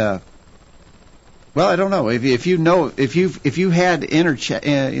that well, I don't know. If you had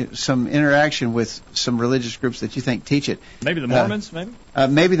some interaction with some religious groups that you think teach it, maybe the Mormons,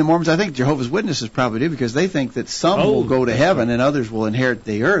 maybe the Mormons. I think Jehovah's Witnesses probably do, because they think that some will go to heaven and others will inherit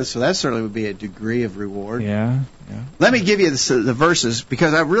the earth. So that certainly would be a degree of reward. Yeah. Let me give you the verses,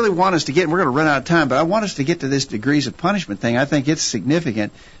 because I really want us to get. We're going to run out of time, but I want us to get to this degrees of punishment thing. I think it's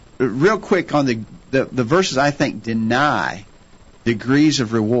significant. Real quick on the verses I think deny degrees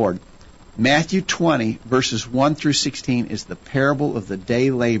of reward. Matthew 20, verses 1-16 is the parable of the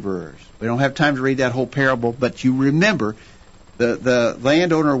day laborers. We don't have time to read that whole parable, but you remember the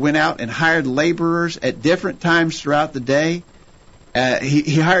landowner went out and hired laborers at different times throughout the day.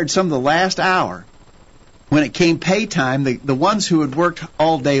 He hired some the last hour. When it came pay time, the ones who had worked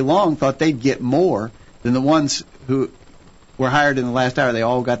all day long thought they'd get more than the ones who were hired in the last hour. They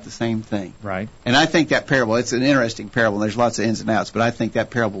all got the same thing. Right. And I think that parable, it's an interesting parable, and there's lots of ins and outs, but I think that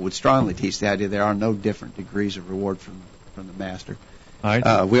parable would strongly teach the idea there are no different degrees of reward from the master. All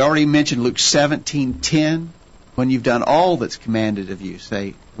right. We already mentioned Luke 17:10. When you've done all that's commanded of you,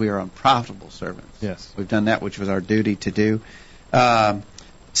 say, we are unprofitable servants. Yes. We've done that which was our duty to do. 2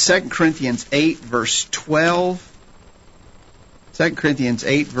 Corinthians 8, verse 12. 2 Corinthians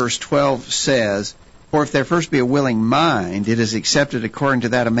 8, verse 12 says, For if there first be a willing mind, it is accepted according to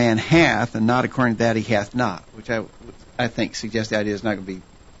that a man hath, and not according to that he hath not. Which I think suggests the idea is not going to be...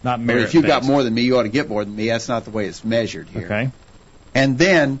 Not merit-based. If you've got more than me, you ought to get more than me. That's not the way it's measured here. Okay. And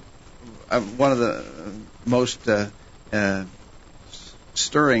then, one of the most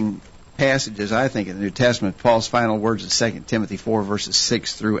stirring passages, I think, in the New Testament, Paul's final words in 2 Timothy 4, verses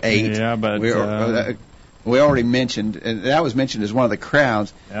 6-8. Yeah, but... We already mentioned, and that was mentioned as one of the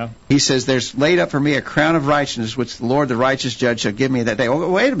crowns. Yeah. He says, there's laid up for me a crown of righteousness, which the Lord, the righteous judge, shall give me that day. Oh,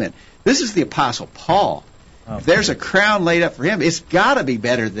 wait a minute. This is the Apostle Paul. Okay. If there's a crown laid up for him, it's got to be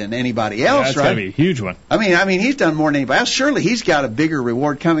better than anybody else, that's right? That's got to be a huge one. I mean, he's done more than anybody else. Surely he's got a bigger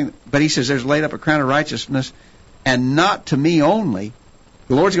reward coming. But he says, there's laid up a crown of righteousness, and not to me only.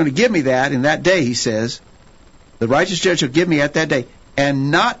 The Lord's going to give me that in that day, he says. The righteous judge shall give me at that day, and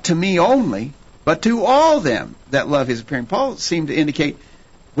not to me only, but to all them that love his appearing. Paul seemed to indicate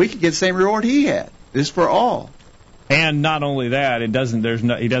we could get the same reward he had. This is for all. And not only that, he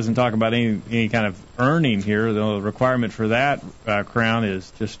doesn't talk about any kind of earning here. The requirement for that crown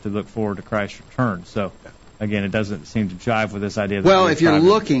is just to look forward to Christ's return. So again, it doesn't seem to jive with this idea. That Well, if you're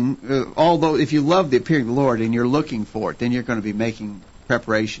looking, although if you love the appearing of the Lord and you're looking for it, then you're going to be making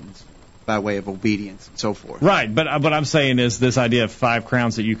preparations by way of obedience and so forth. Right, but what I'm saying is this idea of 5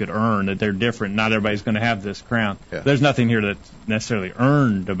 crowns that you could earn, that they're different. Not everybody's going to have this crown. Yeah. There's nothing here that's necessarily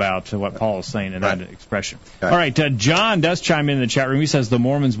earned about what Paul is saying in that expression. Right. All right, John does chime in the chat room. He says the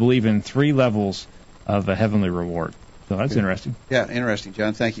Mormons believe in 3 levels of a heavenly reward. So that's interesting. Yeah, interesting,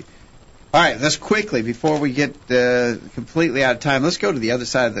 John. Thank you. All right, let's quickly, before we get completely out of time, let's go to the other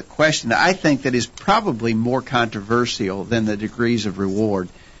side of the question that I think that is probably more controversial than the degrees of reward.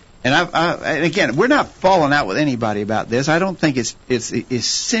 And and again, we're not falling out with anybody about this. I don't think it's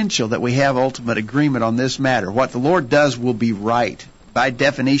essential that we have ultimate agreement on this matter. What the Lord does will be right. By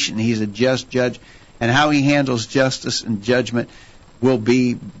definition, He's a just judge, and how He handles justice and judgment will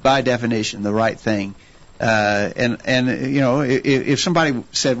be, by definition, the right thing. And you know, if somebody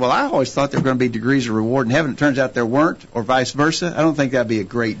said, well, I always thought there were going to be degrees of reward in heaven, it turns out there weren't, or vice versa, I don't think that'd be a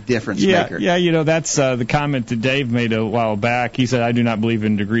great difference maker. Yeah, you know, that's the comment that Dave made a while back. He said, I do not believe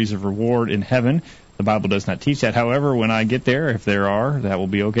in degrees of reward in heaven. The Bible does not teach that. However, when I get there, if there are, that will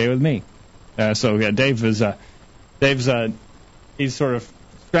be okay with me. So, yeah, Dave's he's sort of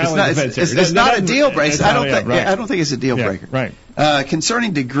straddling the fence here. It's not a deal breaker. I don't think it's a deal breaker. Right.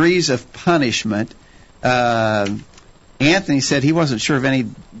 Concerning degrees of punishment, Anthony said he wasn't sure of any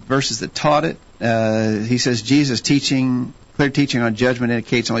verses that taught it. He says Jesus' clear teaching on judgment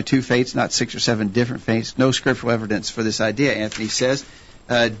indicates only 2 fates, not 6 or 7 different fates. No scriptural evidence for this idea, Anthony says.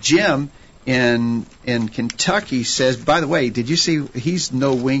 Jim in Kentucky says, by the way, did you see he's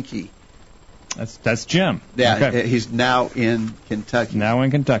no Winky? That's Jim. Yeah, okay. He's now in Kentucky. Now in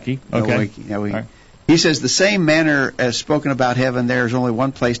Kentucky. Okay. No Winky. Now we. Right. He says, the same manner as spoken about heaven, there is only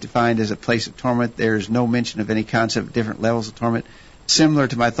one place defined as a place of torment. There is no mention of any concept of different levels of torment. Similar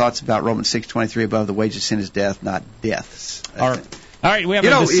to my thoughts about Romans 6:23, above the wages of sin is death, not deaths. All right, we have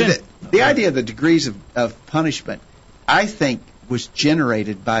the idea of the degrees of punishment, I think, was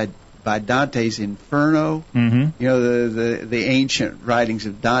generated by Dante's Inferno. Mm-hmm. You know, the ancient writings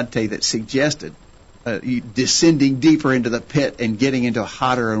of Dante that suggested descending deeper into the pit and getting into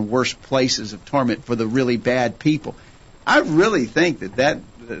hotter and worse places of torment for the really bad people. I really think that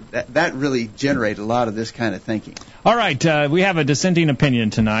really generated a lot of this kind of thinking. All right, we have a dissenting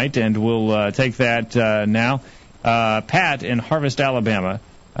opinion tonight, and we'll take that now. Pat in Harvest, Alabama,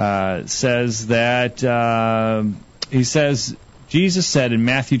 says that he says Jesus said in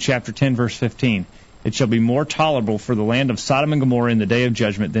Matthew chapter 10, verse 15, "It shall be more tolerable for the land of Sodom and Gomorrah in the day of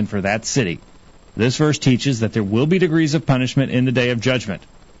judgment than for that city." This verse teaches that there will be degrees of punishment in the day of judgment.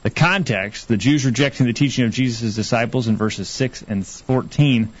 The context, the Jews rejecting the teaching of Jesus' disciples in verses 6 and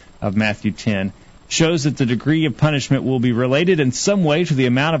 14 of Matthew 10, shows that the degree of punishment will be related in some way to the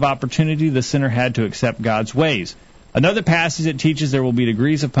amount of opportunity the sinner had to accept God's ways. Another passage that teaches there will be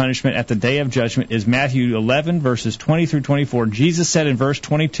degrees of punishment at the day of judgment is Matthew 11, verses 20 through 24. Jesus said in verse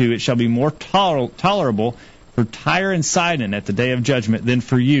 22, "It shall be more tolerable for Tyre and Sidon at the day of judgment than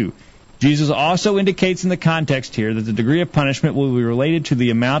for you." Jesus also indicates in the context here that the degree of punishment will be related to the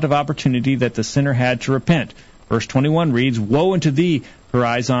amount of opportunity that the sinner had to repent. Verse 21 reads, "Woe unto thee,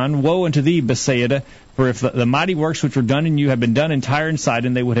 Horizon! Woe unto thee, Bethsaida! For if the mighty works which were done in you had been done in Tyre and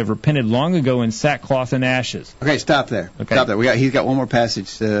Sidon, they would have repented long ago in sackcloth and ashes." Okay, stop there. Okay. Stop there. He's got one more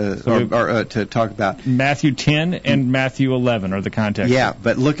passage to talk about. Matthew 10 and Matthew 11 are the context. Yeah,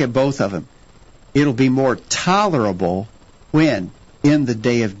 but look at both of them. It'll be more tolerable when? In the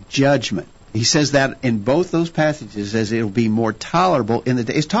day of judgment. He says that in both those passages, as it'll be more tolerable in the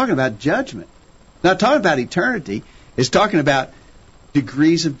day. It's talking about judgment. Not talking about eternity. It's talking about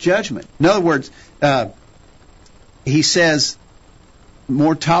degrees of judgment. In other words, he says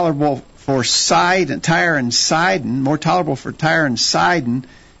more tolerable for Tyre and Sidon, more tolerable for Tyre and Sidon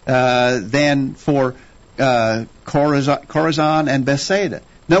than for Chorazin and Bethsaida.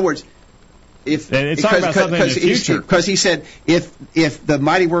 In other words, it's talking about something in the future. Because he said, if the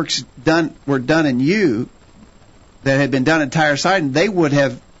mighty works were done in you that had been done in Tyre and Sidon, they would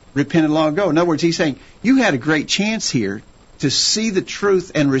have repented long ago. In other words, he's saying you had a great chance here to see the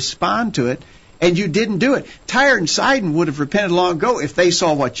truth and respond to it, and you didn't do it. Tyre and Sidon would have repented long ago if they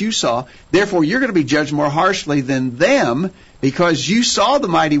saw what you saw. Therefore, you're going to be judged more harshly than them because you saw the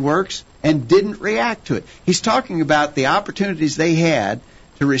mighty works and didn't react to it. He's talking about the opportunities they had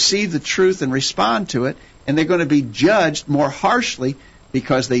to receive the truth and respond to it, and they're going to be judged more harshly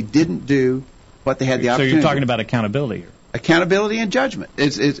because they didn't do what they had the opportunity. So you're talking about accountability here. Accountability and judgment.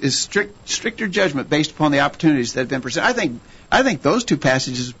 It's stricter judgment based upon the opportunities that have been presented. I think those two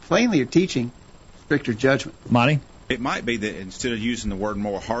passages plainly are teaching stricter judgment. Monty? It might be that instead of using the word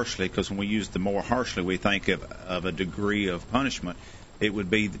more harshly, because when we use the more harshly, we think of a degree of punishment. It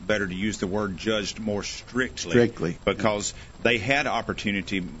would be better to use the word judged more strictly. Because they had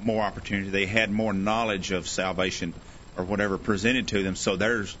more opportunity. They had more knowledge of salvation or whatever presented to them. So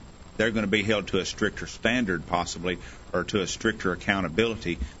they're going to be held to a stricter standard, possibly, or to a stricter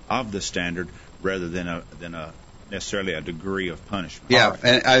accountability of the standard, rather than a necessarily a degree of punishment. Yeah, right.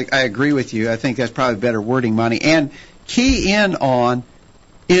 And I agree with you. I think that's probably better wording, Monty. And key in on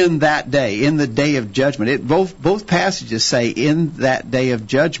in that day, in the day of judgment. Both passages say in that day of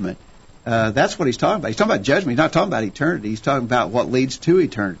judgment. That's what he's talking about. He's talking about judgment. He's not talking about eternity. He's talking about what leads to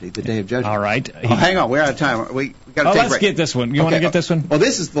eternity, the day of judgment. All right. Hang on. We're out of time. We got to take a break. Let's get this one. You want to get this one? Well,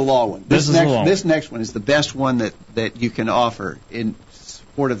 this is the law one. This next one is the best one that you can offer in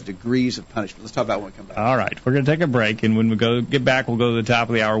support of degrees of punishment. Let's talk about it when we come back. All right. We're going to take a break, and when we get back, we'll go to the top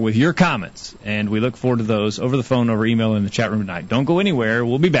of the hour with your comments, and we look forward to those over the phone, over email, in the chat room tonight. Don't go anywhere.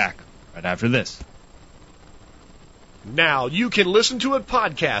 We'll be back right after this. Now you can listen to a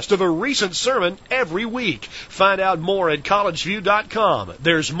podcast of a recent sermon every week. Find out more at collegeview.com.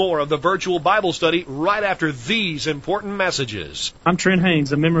 There's more of the virtual Bible study right after these important messages. I'm Trent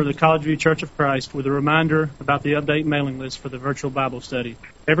Haynes, a member of the College View Church of Christ, with a reminder about the update mailing list for the virtual Bible study.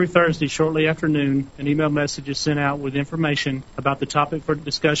 Every Thursday, shortly after noon, an email message is sent out with information about the topic for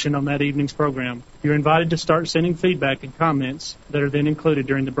discussion on that evening's program. You're invited to start sending feedback and comments that are then included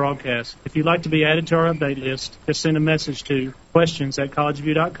during the broadcast. If you'd like to be added to our update list, just send a message to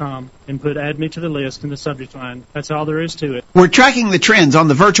questions@collegeview.com and put add me to the list in the subject line. That's all there is to it. We're tracking the trends on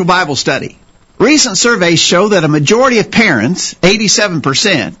the virtual Bible study. Recent surveys show that a majority of parents,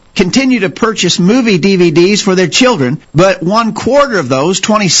 87%, continue to purchase movie DVDs for their children, but 1/4 of those,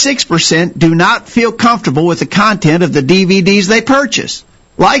 26%, do not feel comfortable with the content of the DVDs they purchase.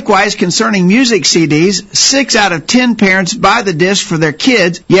 Likewise, concerning music CDs, 6 out of 10 parents buy the disc for their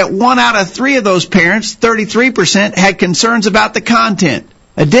kids, yet 1 out of 3 of those parents, 33%, had concerns about the content.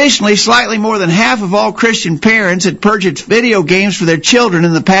 Additionally, slightly more than half of all Christian parents had purchased video games for their children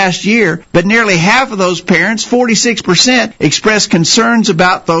in the past year, but nearly half of those parents, 46%, expressed concerns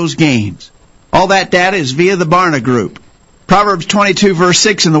about those games. All that data is via the Barna Group. Proverbs 22, verse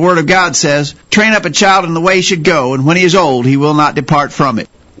 6 in the Word of God says, "Train up a child in the way he should go, and when he is old, he will not depart from it."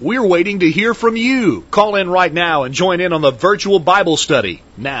 We're waiting to hear from you. Call in right now and join in on the virtual Bible study.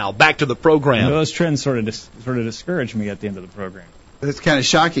 Now, back to the program. Those trends sort of discourage me at the end of the program. It's kind of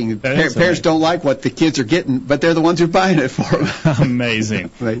shocking. Parents don't like what the kids are getting, but they're the ones who are buying it for them.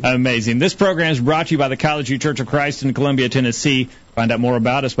 Amazing. Amazing. This program is brought to you by the College View Church of Christ in Columbia, Tennessee. Find out more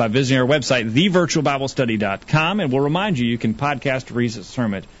about us by visiting our website, thevirtualbiblestudy.com, and we'll remind you can podcast a recent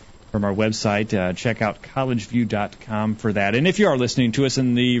sermon from our website. Check out collegeview.com for that. And if you are listening to us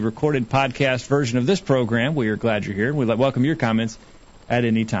in the recorded podcast version of this program, we are glad you're here, and we'd welcome your comments at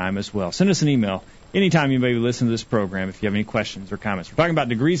any time as well. Send us an email anytime you may listen to this program if you have any questions or comments. We're talking about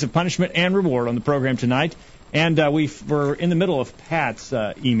degrees of punishment and reward on the program tonight, and we're in the middle of Pat's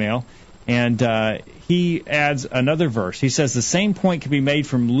email, and he adds another verse. He says the same point can be made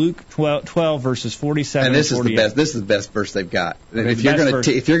from Luke 12 verses 47 and 48. This is the best verse they've got. If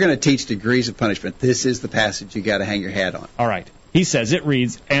you're going to teach degrees of punishment, this is the passage you got to hang your hat on. All right. He says, it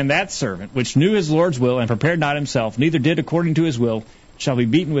reads, "And that servant which knew his Lord's will and prepared not himself, neither did according to his will, shall be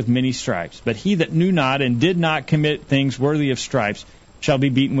beaten with many stripes. But he that knew not and did not commit things worthy of stripes shall be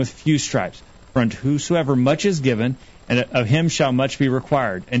beaten with few stripes. For unto whosoever much is given, and of him shall much be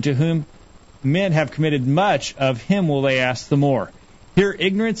required. And to whom men have committed much, of him will they ask the more." Here,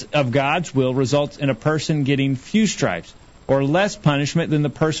 ignorance of God's will results in a person getting few stripes, or less punishment than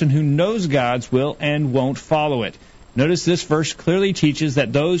the person who knows God's will and won't follow it. Notice this verse clearly teaches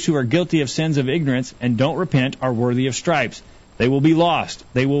that those who are guilty of sins of ignorance and don't repent are worthy of stripes. They will be lost.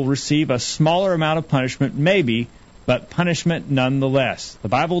 They will receive a smaller amount of punishment, maybe, but punishment nonetheless. The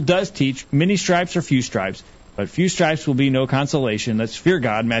Bible does teach many stripes or few stripes, but few stripes will be no consolation. Let's fear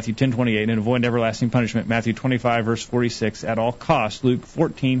God, Matthew 10:28, and avoid everlasting punishment, Matthew 25, verse 46, at all costs, Luke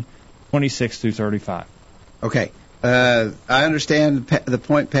 14:26 through 35. Okay. I understand the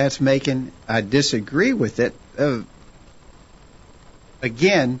point Pat's making. I disagree with it.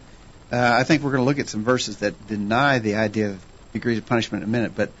 Again, I think we're going to look at some verses that deny the idea of degrees of punishment in a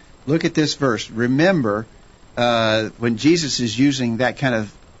minute, but look at this verse. Remember, when Jesus is using that kind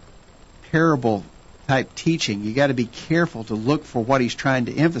of parable type teaching, you got to be careful to look for what he's trying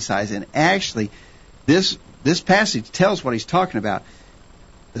to emphasize. And actually, this passage tells what he's talking about.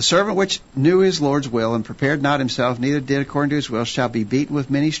 "The servant which knew his Lord's will and prepared not himself, neither did according to his will, shall be beaten with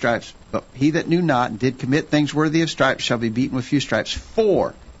many stripes. But he that knew not and did commit things worthy of stripes shall be beaten with few stripes."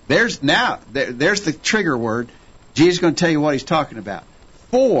 There's the trigger word. Jesus is going to tell you what he's talking about.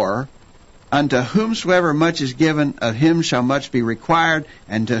 For unto whomsoever much is given, of him shall much be required,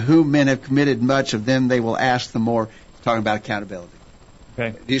 and to whom men have committed much, of them they will ask the more. He's talking about accountability.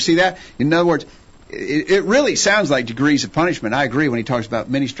 Okay. Do you see that? In other words, it really sounds like degrees of punishment. I agree when he talks about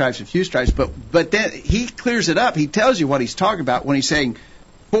many stripes and few stripes, but then he clears it up. He tells you what he's talking about when he's saying,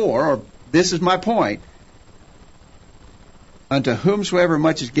 for, or this is my point, unto whomsoever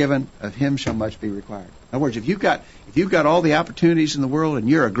much is given, of him shall much be required. In other words, if you've got all the opportunities in the world and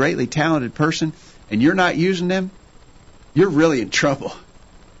you're a greatly talented person and you're not using them, you're really in trouble.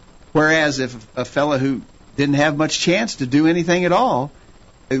 Whereas if a fellow who didn't have much chance to do anything at all,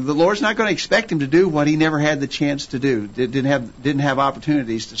 the Lord's not going to expect him to do what he never had the chance to do. Didn't have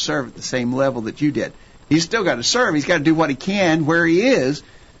opportunities to serve at the same level that you did. He's still got to serve. He's got to do what he can where he is.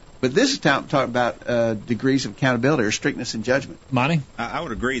 But this is talking about degrees of accountability or strictness in judgment. Monty? I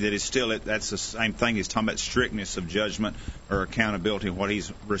would agree that that's the same thing. He's talking about strictness of judgment or accountability, what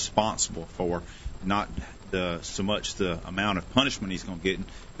he's responsible for, not so much the amount of punishment he's going to get.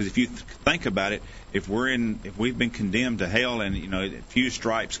 Because if you think about it, if we've been condemned to hell, and few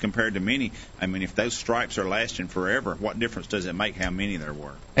stripes compared to many, I mean, if those stripes are lasting forever, what difference does it make how many there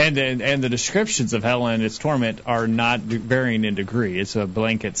were? And the descriptions of hell and its torment are not varying in degree. It's a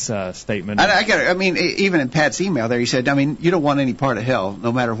blanket statement. Even in Pat's email there, he said, you don't want any part of hell,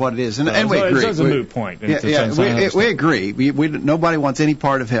 no matter what it is. And we agree. It's a moot point. We agree. Nobody wants any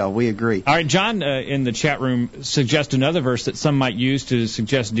part of hell. We agree. All right, John in the chat room suggests another verse that some might use to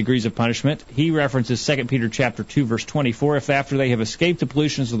suggest degrees of punishment. He references 2 Peter chapter 2, verse 24. If after they have escaped the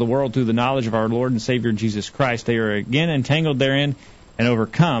pollutions of the world through the knowledge of our Lord and Savior Jesus Christ, they are again entangled therein and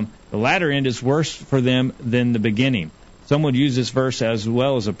overcome, the latter end is worse for them than the beginning. Some would use this verse as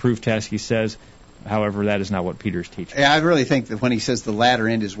well as a proof text, he says. However, that is not what Peter's teaching. I really think that when he says the latter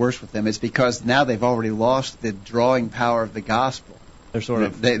end is worse with them, it's because now they've already lost the drawing power of the gospel. They're sort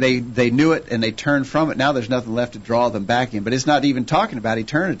of they knew it and they turned from it. Now there's nothing left to draw them back in. But it's not even talking about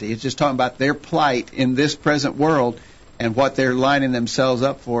eternity. It's just talking about their plight in this present world and what they're lining themselves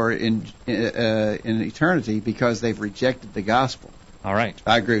up for in eternity because they've rejected the gospel. All right.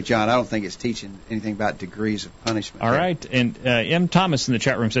 I agree with John. I don't think it's teaching anything about degrees of punishment. All right. And M. Thomas in the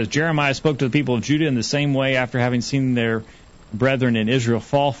chat room says, Jeremiah spoke to the people of Judah in the same way after having seen their brethren in Israel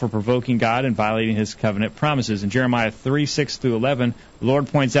fall for provoking God and violating his covenant promises. In Jeremiah 3:6-11, the Lord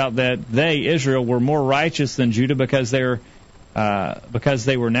points out that they, Israel, were more righteous than Judah because they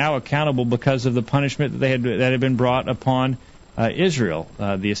were now accountable because of the punishment that had been brought upon Israel,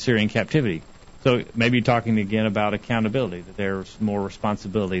 the Assyrian captivity. So maybe talking again about accountability, that there's more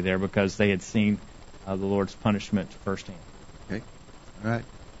responsibility there because they had seen the Lord's punishment firsthand. Okay. All right.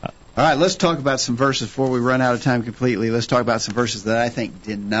 All right, let's talk about some verses before we run out of time completely. Let's talk about some verses that I think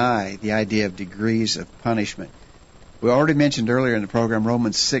deny the idea of degrees of punishment. We already mentioned earlier in the program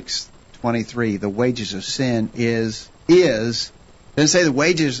Romans 6:23. The wages of sin is. It doesn't say the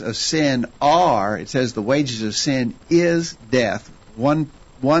wages of sin are. It says the wages of sin is death. One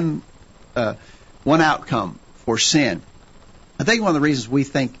outcome for sin. I think one of the reasons we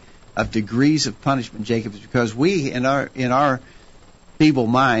think of degrees of punishment, Jacob, is because we in our feeble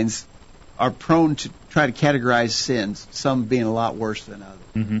minds are prone to try to categorize sins, some being a lot worse than others.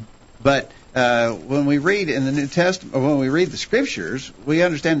 Mm-hmm. But when we read in the New Testament, or when we read the Scriptures, we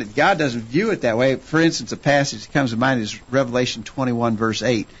understand that God doesn't view it that way. For instance, a passage that comes to mind is Revelation 21, verse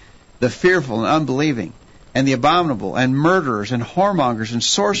 8. The fearful and unbelieving, and the abominable, and murderers, and whoremongers, and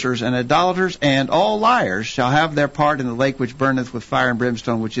sorcerers, and idolaters, and all liars shall have their part in the lake which burneth with fire and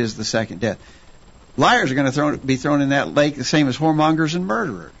brimstone, which is the second death. Liars are going to be thrown in that lake the same as whoremongers and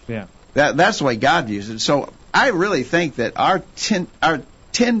murderers. Yeah, that's the way God views it. So I really think that our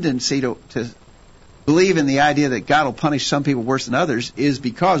tendency to believe in the idea that God will punish some people worse than others is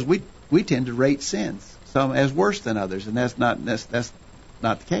because we tend to rate sins some as worse than others, and that's not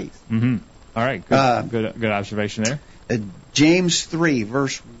the case. Mm-hmm. All right, good observation there. James 3,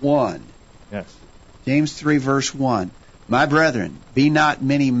 verse 1. Yes. James 3, verse 1. My brethren, be not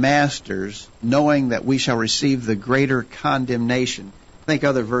many masters, knowing that we shall receive the greater condemnation. I think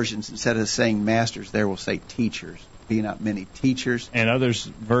other versions, instead of saying masters, there will say teachers. Be not many teachers. And others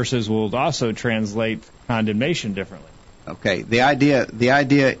verses will also translate condemnation differently. Okay. The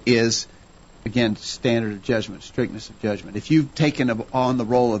idea is, again, standard of judgment, strictness of judgment. If you've taken on the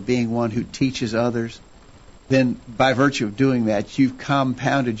role of being one who teaches others, then by virtue of doing that, you've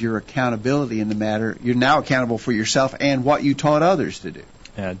compounded your accountability in the matter. You're now accountable for yourself and what you taught others to do.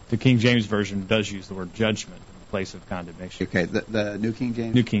 The King James Version does use the word judgment in the place of condemnation. Okay, the New King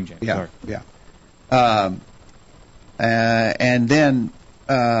James? New King James, yeah, sorry. Yeah. And then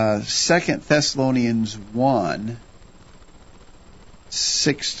 2 Thessalonians 1,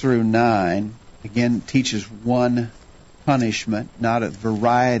 6 through 9, again, teaches one punishment, not a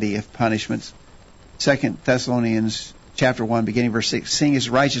variety of punishments. 2 Thessalonians chapter 1, beginning verse 6, seeing his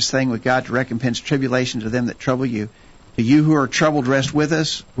righteous thing with God to recompense tribulation to them that trouble you. To you who are troubled, rest with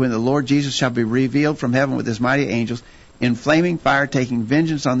us when the Lord Jesus shall be revealed from heaven with his mighty angels, in flaming fire, taking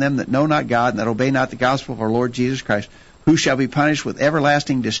vengeance on them that know not God and that obey not the gospel of our Lord Jesus Christ, who shall be punished with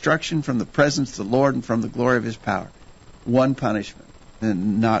everlasting destruction from the presence of the Lord and from the glory of his power. One punishment,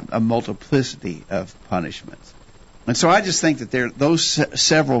 and not a multiplicity of punishments. And so I just think that those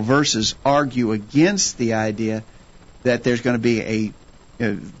several verses argue against the idea that there's going to be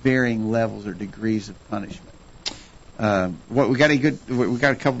a varying levels or degrees of punishment. We got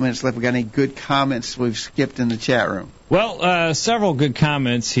a couple minutes left. We got any good comments we've skipped in the chat room? Well, several good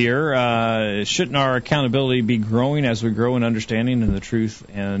comments here. Shouldn't our accountability be growing as we grow in understanding and the truth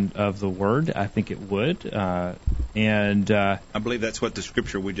and of the Word? I think it would. I believe that's what the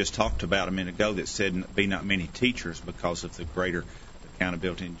scripture we just talked about a minute ago that said, "Be not many teachers," because of the greater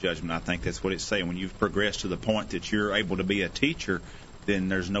accountability and judgment. I think that's what it's saying. When you've progressed to the point that you're able to be a teacher, then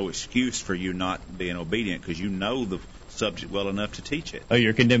there's no excuse for you not being obedient because you know the subject well enough to teach it. Oh,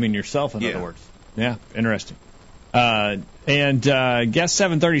 you're condemning yourself, in other words. Yeah, interesting. Guest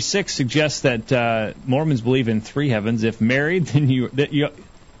 736 suggests that Mormons believe in three heavens. If married, then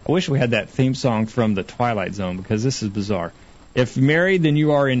I wish we had that theme song from the Twilight Zone because this is bizarre. If married, then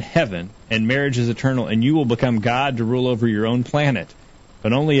you are in heaven, and marriage is eternal, and you will become God to rule over your own planet.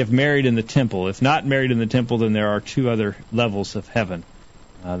 But only if married in the temple. If not married in the temple, then there are two other levels of heaven.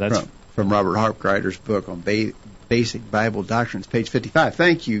 That's from Robert Harpgreider's book on Basic Bible Doctrines, page 55.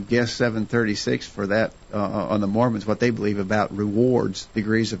 Thank you, Guest 736, for that on the Mormons, what they believe about rewards,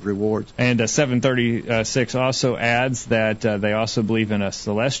 degrees of rewards. And 736 also adds that they also believe in a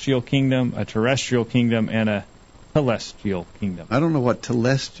celestial kingdom, a terrestrial kingdom, and a telestial kingdom. I don't know what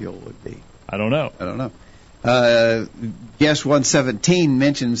telestial would be. I don't know. Guest 117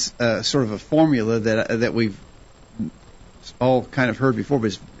 mentions sort of a formula that we've all kind of heard before, but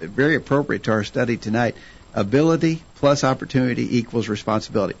it's very appropriate to our study tonight. Ability plus opportunity equals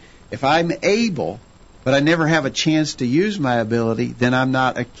responsibility. If I'm able, but I never have a chance to use my ability, then I'm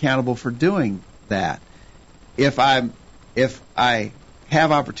not accountable for doing that. If I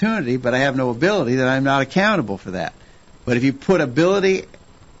have opportunity, but I have no ability, then I'm not accountable for that. But if you put ability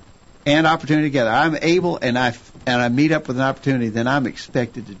and opportunity together, I'm able and I meet up with an opportunity, then I'm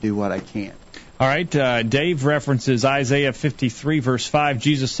expected to do what I can. All right, Dave references Isaiah 53, verse 5.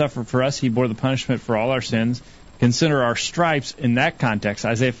 Jesus suffered for us. He bore the punishment for all our sins. Consider our stripes in that context.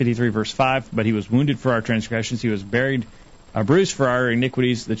 Isaiah 53, verse 5. But he was wounded for our transgressions. He was buried, bruised for our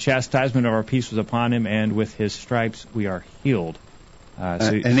iniquities. The chastisement of our peace was upon him, and with his stripes we are healed.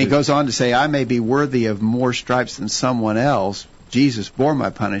 And he goes on to say, I may be worthy of more stripes than someone else. Jesus bore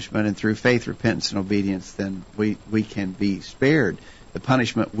my punishment, and through faith, repentance, and obedience, then we can be spared the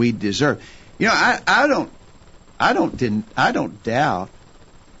punishment we deserve. You know, I don't doubt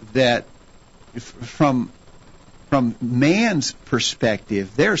that from man's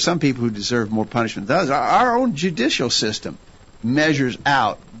perspective, there are some people who deserve more punishment than others. Our own judicial system measures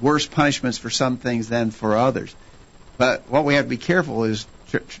out worse punishments for some things than for others. But what we have to be careful is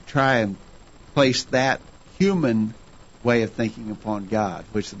try and place that human way of thinking upon God,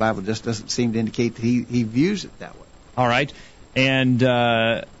 which the Bible just doesn't seem to indicate that he views it that way. All right, and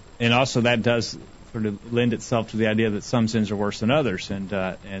also that does sort of lend itself to the idea that some sins are worse than others, and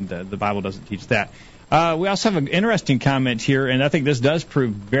the Bible doesn't teach that. We also have an interesting comment here, and I think this does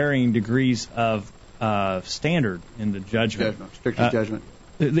prove varying degrees of standard in the judgment. Stricter judgment.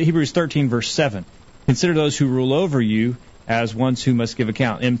 The Hebrews 13, verse 7. Consider those who rule over you as ones who must give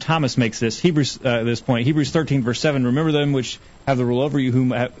account. M. Thomas makes this point. Hebrews 13, verse 7. Remember them which have the rule over you,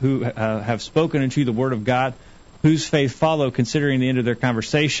 who have spoken unto you the word of God, whose faith follow, considering the end of their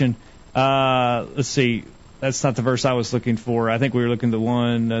conversation. Let's see. That's not the verse I was looking for. I think we were looking at the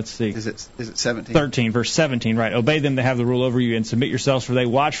one. Let's see. Is it 17? 13, verse 17, right. Obey them that have the rule over you, and submit yourselves, for they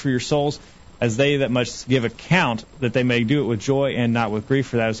watch for your souls, as they that must give account, that they may do it with joy and not with grief,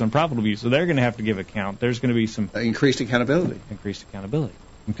 for that is unprofitable to you. So they're going to have to give account. There's going to be some increased accountability.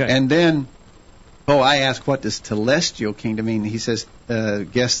 Okay. And then, I asked, what does telestial kingdom mean? He says,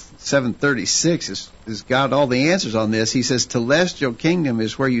 guest 736 has got all the answers on this. He says, telestial kingdom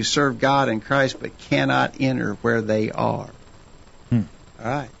is where you serve God and Christ but cannot enter where they are. All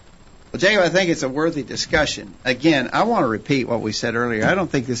right. Well, Jacob, I think it's a worthy discussion. Again, I want to repeat what we said earlier. I don't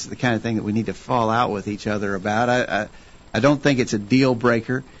think this is the kind of thing that we need to fall out with each other about. I don't think it's a deal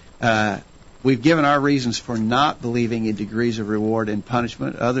breaker. we've given our reasons for not believing in degrees of reward and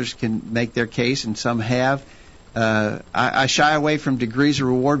punishment. Others can make their case, and some have. I shy away from degrees of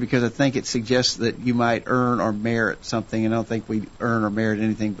reward because I think it suggests that you might earn or merit something, and I don't think we earn or merit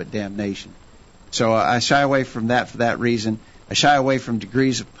anything but damnation. So I shy away from that for that reason. I shy away from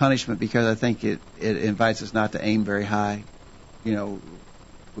degrees of punishment because I think it invites us not to aim very high. You know,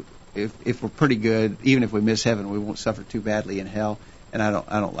 if we're pretty good, even if we miss heaven, we won't suffer too badly in hell, and I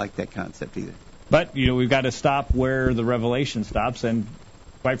don't like that concept either. But, you know, we've got to stop where the revelation stops, and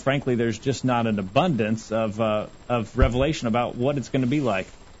quite frankly, there's just not an abundance of revelation about what it's going to be like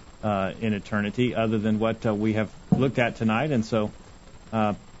in eternity other than what we have looked at tonight, and so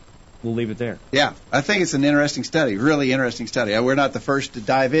we'll leave it there. Yeah, I think it's an interesting study, really interesting study. We're not the first to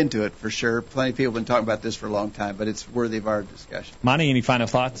dive into it, for sure. Plenty of people have been talking about this for a long time, but it's worthy of our discussion. Monty, any final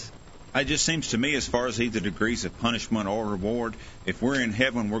thoughts? It just seems to me, as far as either degrees of punishment or reward, if we're in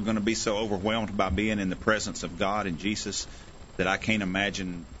heaven, we're going to be so overwhelmed by being in the presence of God and Jesus that I can't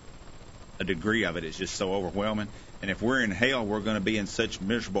imagine a degree of it. It's just so overwhelming. And if we're in hell, we're going to be in such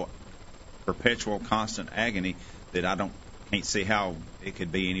miserable, perpetual, constant agony that I can't see how it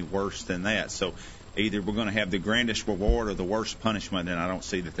could be any worse than that. So either we're going to have the grandest reward or the worst punishment, and I don't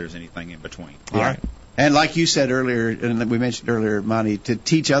see that there's anything in between. All right. And like you said earlier, and we mentioned earlier, Monty, to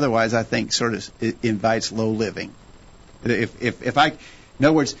teach otherwise, I think, sort of invites low living. If I, in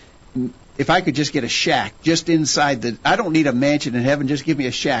other words, if I could just get a shack just inside I don't need a mansion in heaven, just give me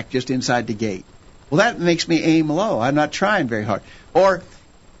a shack just inside the gate. Well, that makes me aim low. I'm not trying very hard. Or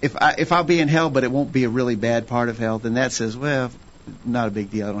if I'll be in hell, but it won't be a really bad part of hell, then that says, well, not a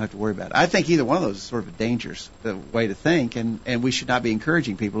big deal. I don't have to worry about it. I think either one of those is sort of a dangerous way to think, and we should not be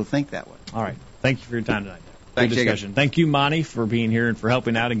encouraging people to think that way. All right. Thank you for your time tonight. Thanks, Good discussion. Thank you, Monty, for being here and for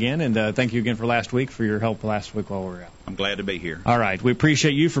helping out again, and thank you again for last week for your help last week while we were out. I'm glad to be here. All right. We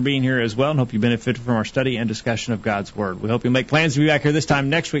appreciate you for being here as well and hope you benefited from our study and discussion of God's Word. We hope you make plans to be back here this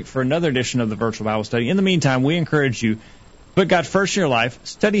time next week for another edition of the Virtual Bible Study. In the meantime, we encourage you, put God first in your life,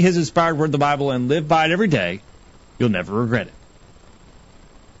 study His inspired Word, the Bible, and live by it every day. You'll never regret it.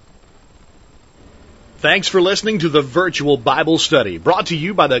 Thanks for listening to the Virtual Bible Study, brought to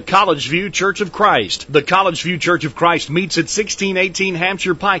you by the College View Church of Christ. The College View Church of Christ meets at 1618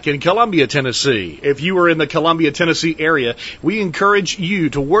 Hampshire Pike in Columbia, Tennessee. If you are in the Columbia, Tennessee area, we encourage you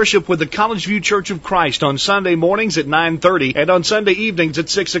to worship with the College View Church of Christ on Sunday mornings at 9:30 and on Sunday evenings at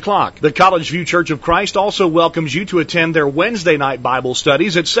 6 o'clock. The College View Church of Christ also welcomes you to attend their Wednesday night Bible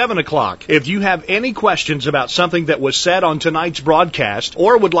studies at 7 o'clock. If you have any questions about something that was said on tonight's broadcast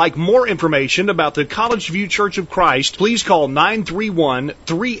or would like more information about the College View Church of Christ, please call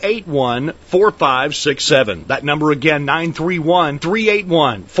 931-381-4567. That number again,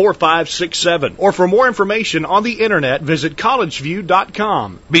 931-381-4567. Or for more information on the internet, visit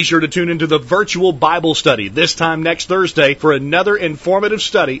collegeview.com. Be sure to tune into the Virtual Bible Study this time next Thursday for another informative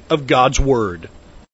study of God's Word.